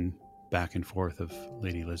sweeping back and forth of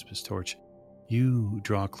Lady Elizabeth's torch, you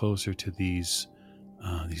draw closer to these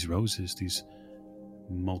roses, these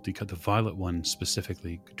multicolor. The violet one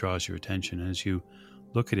specifically draws your attention as you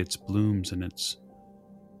look at its blooms and its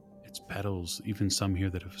petals, even some here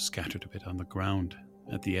that have scattered a bit on the ground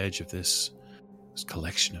at the edge of this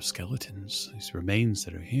collection of skeletons, these remains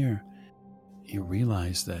that are here. You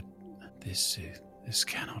realize that this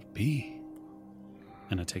cannot be.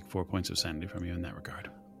 And I take 4 points of sanity from you in that regard.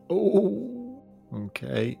 Oh,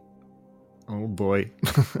 okay. Oh boy.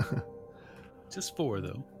 Just 4,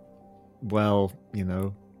 though. Well,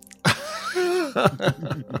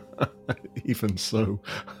 even so.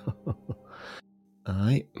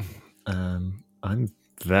 I'm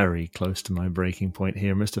very close to my breaking point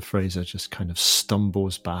here. Mr. Fraser just kind of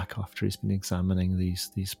stumbles back after he's been examining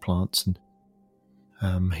these plants, and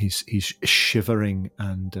he's shivering,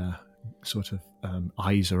 and sort of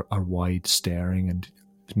eyes are wide staring, and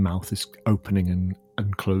his mouth is opening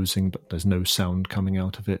and closing, but there's no sound coming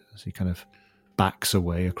out of it as he kind of backs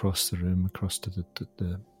away across the room, across to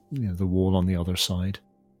the the wall on the other side.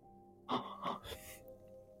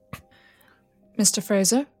 Mr.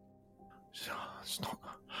 Fraser? It's not...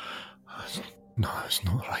 No, it's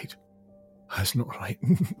not right. That's not right.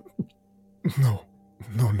 No.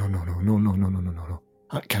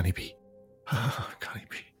 That can't be. Can't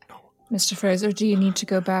be. No. Mr. Fraser, do you need to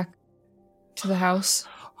go back to the house?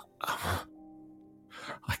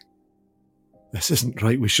 This isn't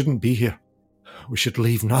right. We shouldn't be here. We should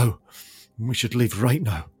leave now. We should leave right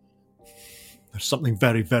now. There's something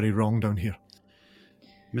very, very wrong down here.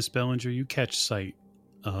 Miss Bellinger, you catch sight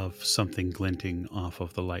of something glinting off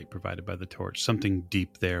of the light provided by the torch. Something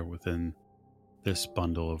deep there within this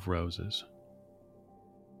bundle of roses.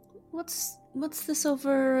 What's this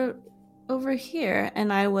over here?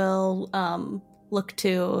 And I will look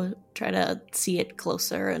to try to see it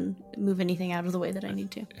closer and move anything out of the way that I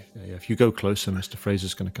need to. Yeah, if you go closer, Mr.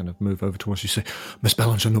 Fraser's going to kind of move over towards you. Say, Miss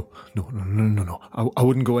Bellinger, no. I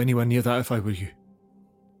wouldn't go anywhere near that if I were you.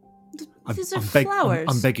 These are flowers.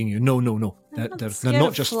 I'm begging you. No. They're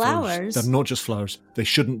not just flowers. They're not just flowers. They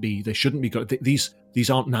shouldn't be. These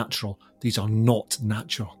aren't natural. These are not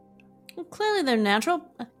natural. Well, clearly they're natural.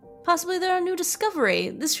 Possibly they're a new discovery.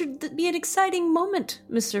 This should be an exciting moment,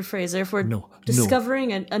 Mr. Fraser, if we're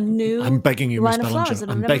discovering a new I'm begging you, line Miss of Bellinger. flowers that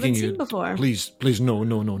have I'm never begging been you. seen before. Please, no.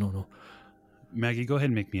 Maggie, go ahead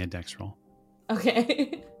and make me a dex roll.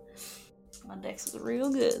 Okay. My dex is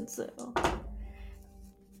real good, so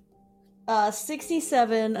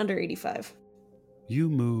 67 under 85. You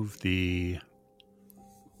move the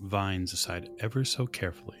vines aside ever so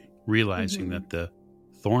carefully, realizing that the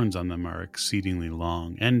thorns on them are exceedingly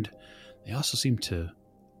long, and they also seem to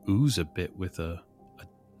ooze a bit with a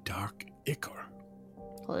dark ichor.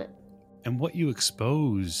 Pull it. And what you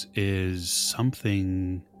expose is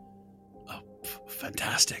something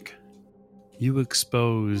fantastic. You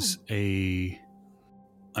expose an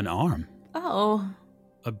arm. Oh.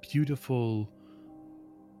 A beautiful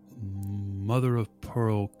mother of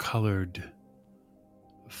pearl colored,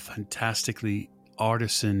 fantastically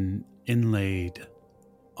artisan inlaid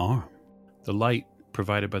arm. The light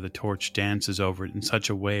provided by the torch dances over it in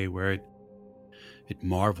such a way where it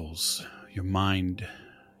marvels. Your mind,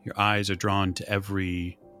 your eyes are drawn to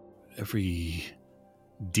every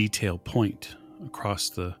detail point across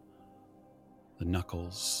the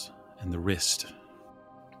knuckles and the wrist.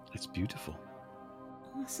 It's beautiful.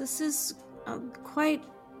 This is quite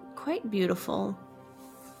beautiful.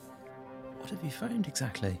 What have you found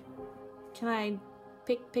exactly? Can I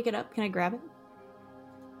pick it up? Can I grab it?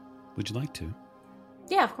 Would you like to?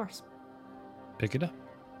 Yeah, of course. Pick it up.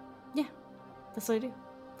 Yeah, that's what I do.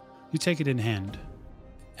 You take it in hand,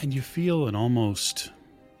 and you feel an almost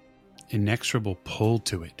inexorable pull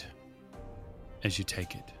to it as you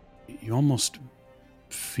take it. You almost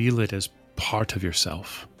feel it as part of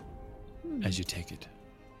yourself as you take it.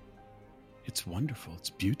 It's wonderful. It's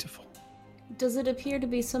beautiful. Does it appear to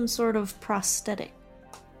be some sort of prosthetic?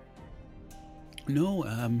 No,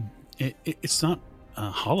 it's not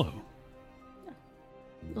hollow.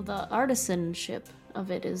 Well, the artisanship of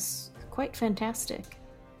it is quite fantastic.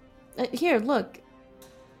 Here, look.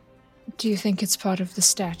 Do you think it's part of the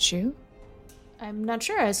statue? I'm not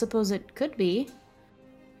sure. I suppose it could be.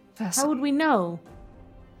 How would we know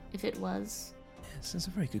if it was? Yes, that's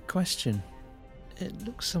a very good question. It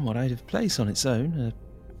looks somewhat out of place on its own.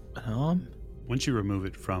 An arm. Once you remove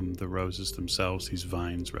it from the roses themselves, these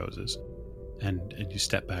vines roses, and you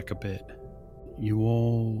step back a bit, you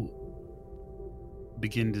all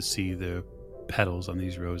begin to see the petals on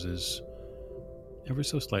these roses ever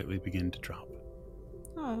so slightly begin to drop.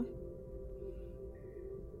 Oh.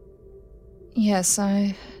 Yes,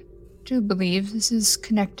 I do believe this is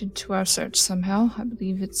connected to our search somehow. I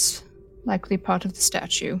believe it's likely part of the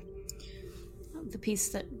statue. The piece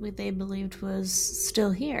that they believed was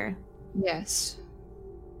still here. Yes.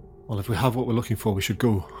 Well, if we have what we're looking for, we should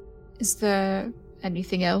go. Is there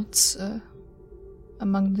anything else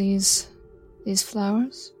among these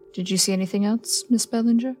flowers? Did you see anything else, Miss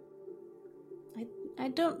Bellinger? I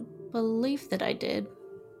don't believe that I did.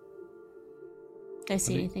 Did I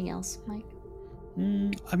see anything else, Mike?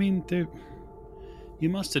 I mean, you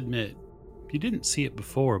must admit, you didn't see it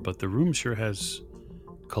before, but the room sure has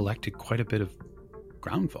collected quite a bit of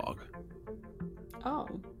ground fog. Oh.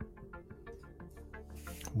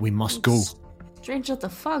 We must go. Strange that the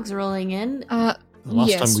fog's rolling in. The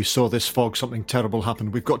last time we saw this fog, something terrible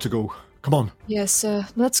happened. We've got to go. Come on. Yes,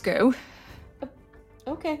 let's go.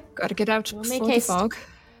 Okay. Gotta get out We'll before make the haste. fog.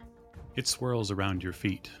 It swirls around your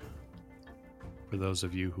feet. For those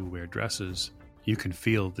of you who wear dresses, you can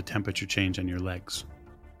feel the temperature change on your legs.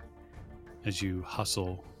 as you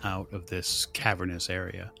hustle out of this cavernous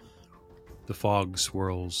area. The fog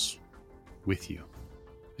swirls with you.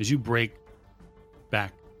 As you break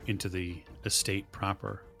back into the estate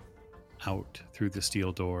proper, out through the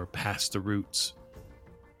steel door, past the roots,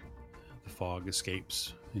 the fog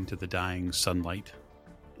escapes into the dying sunlight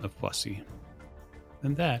of Poissy.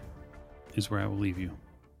 And that is where I will leave you.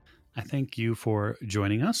 I thank you for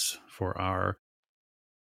joining us for our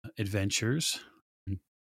adventures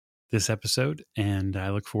this episode, and I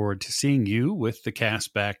look forward to seeing you with the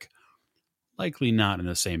cast back, likely not in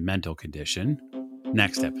the same mental condition,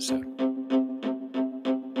 next episode.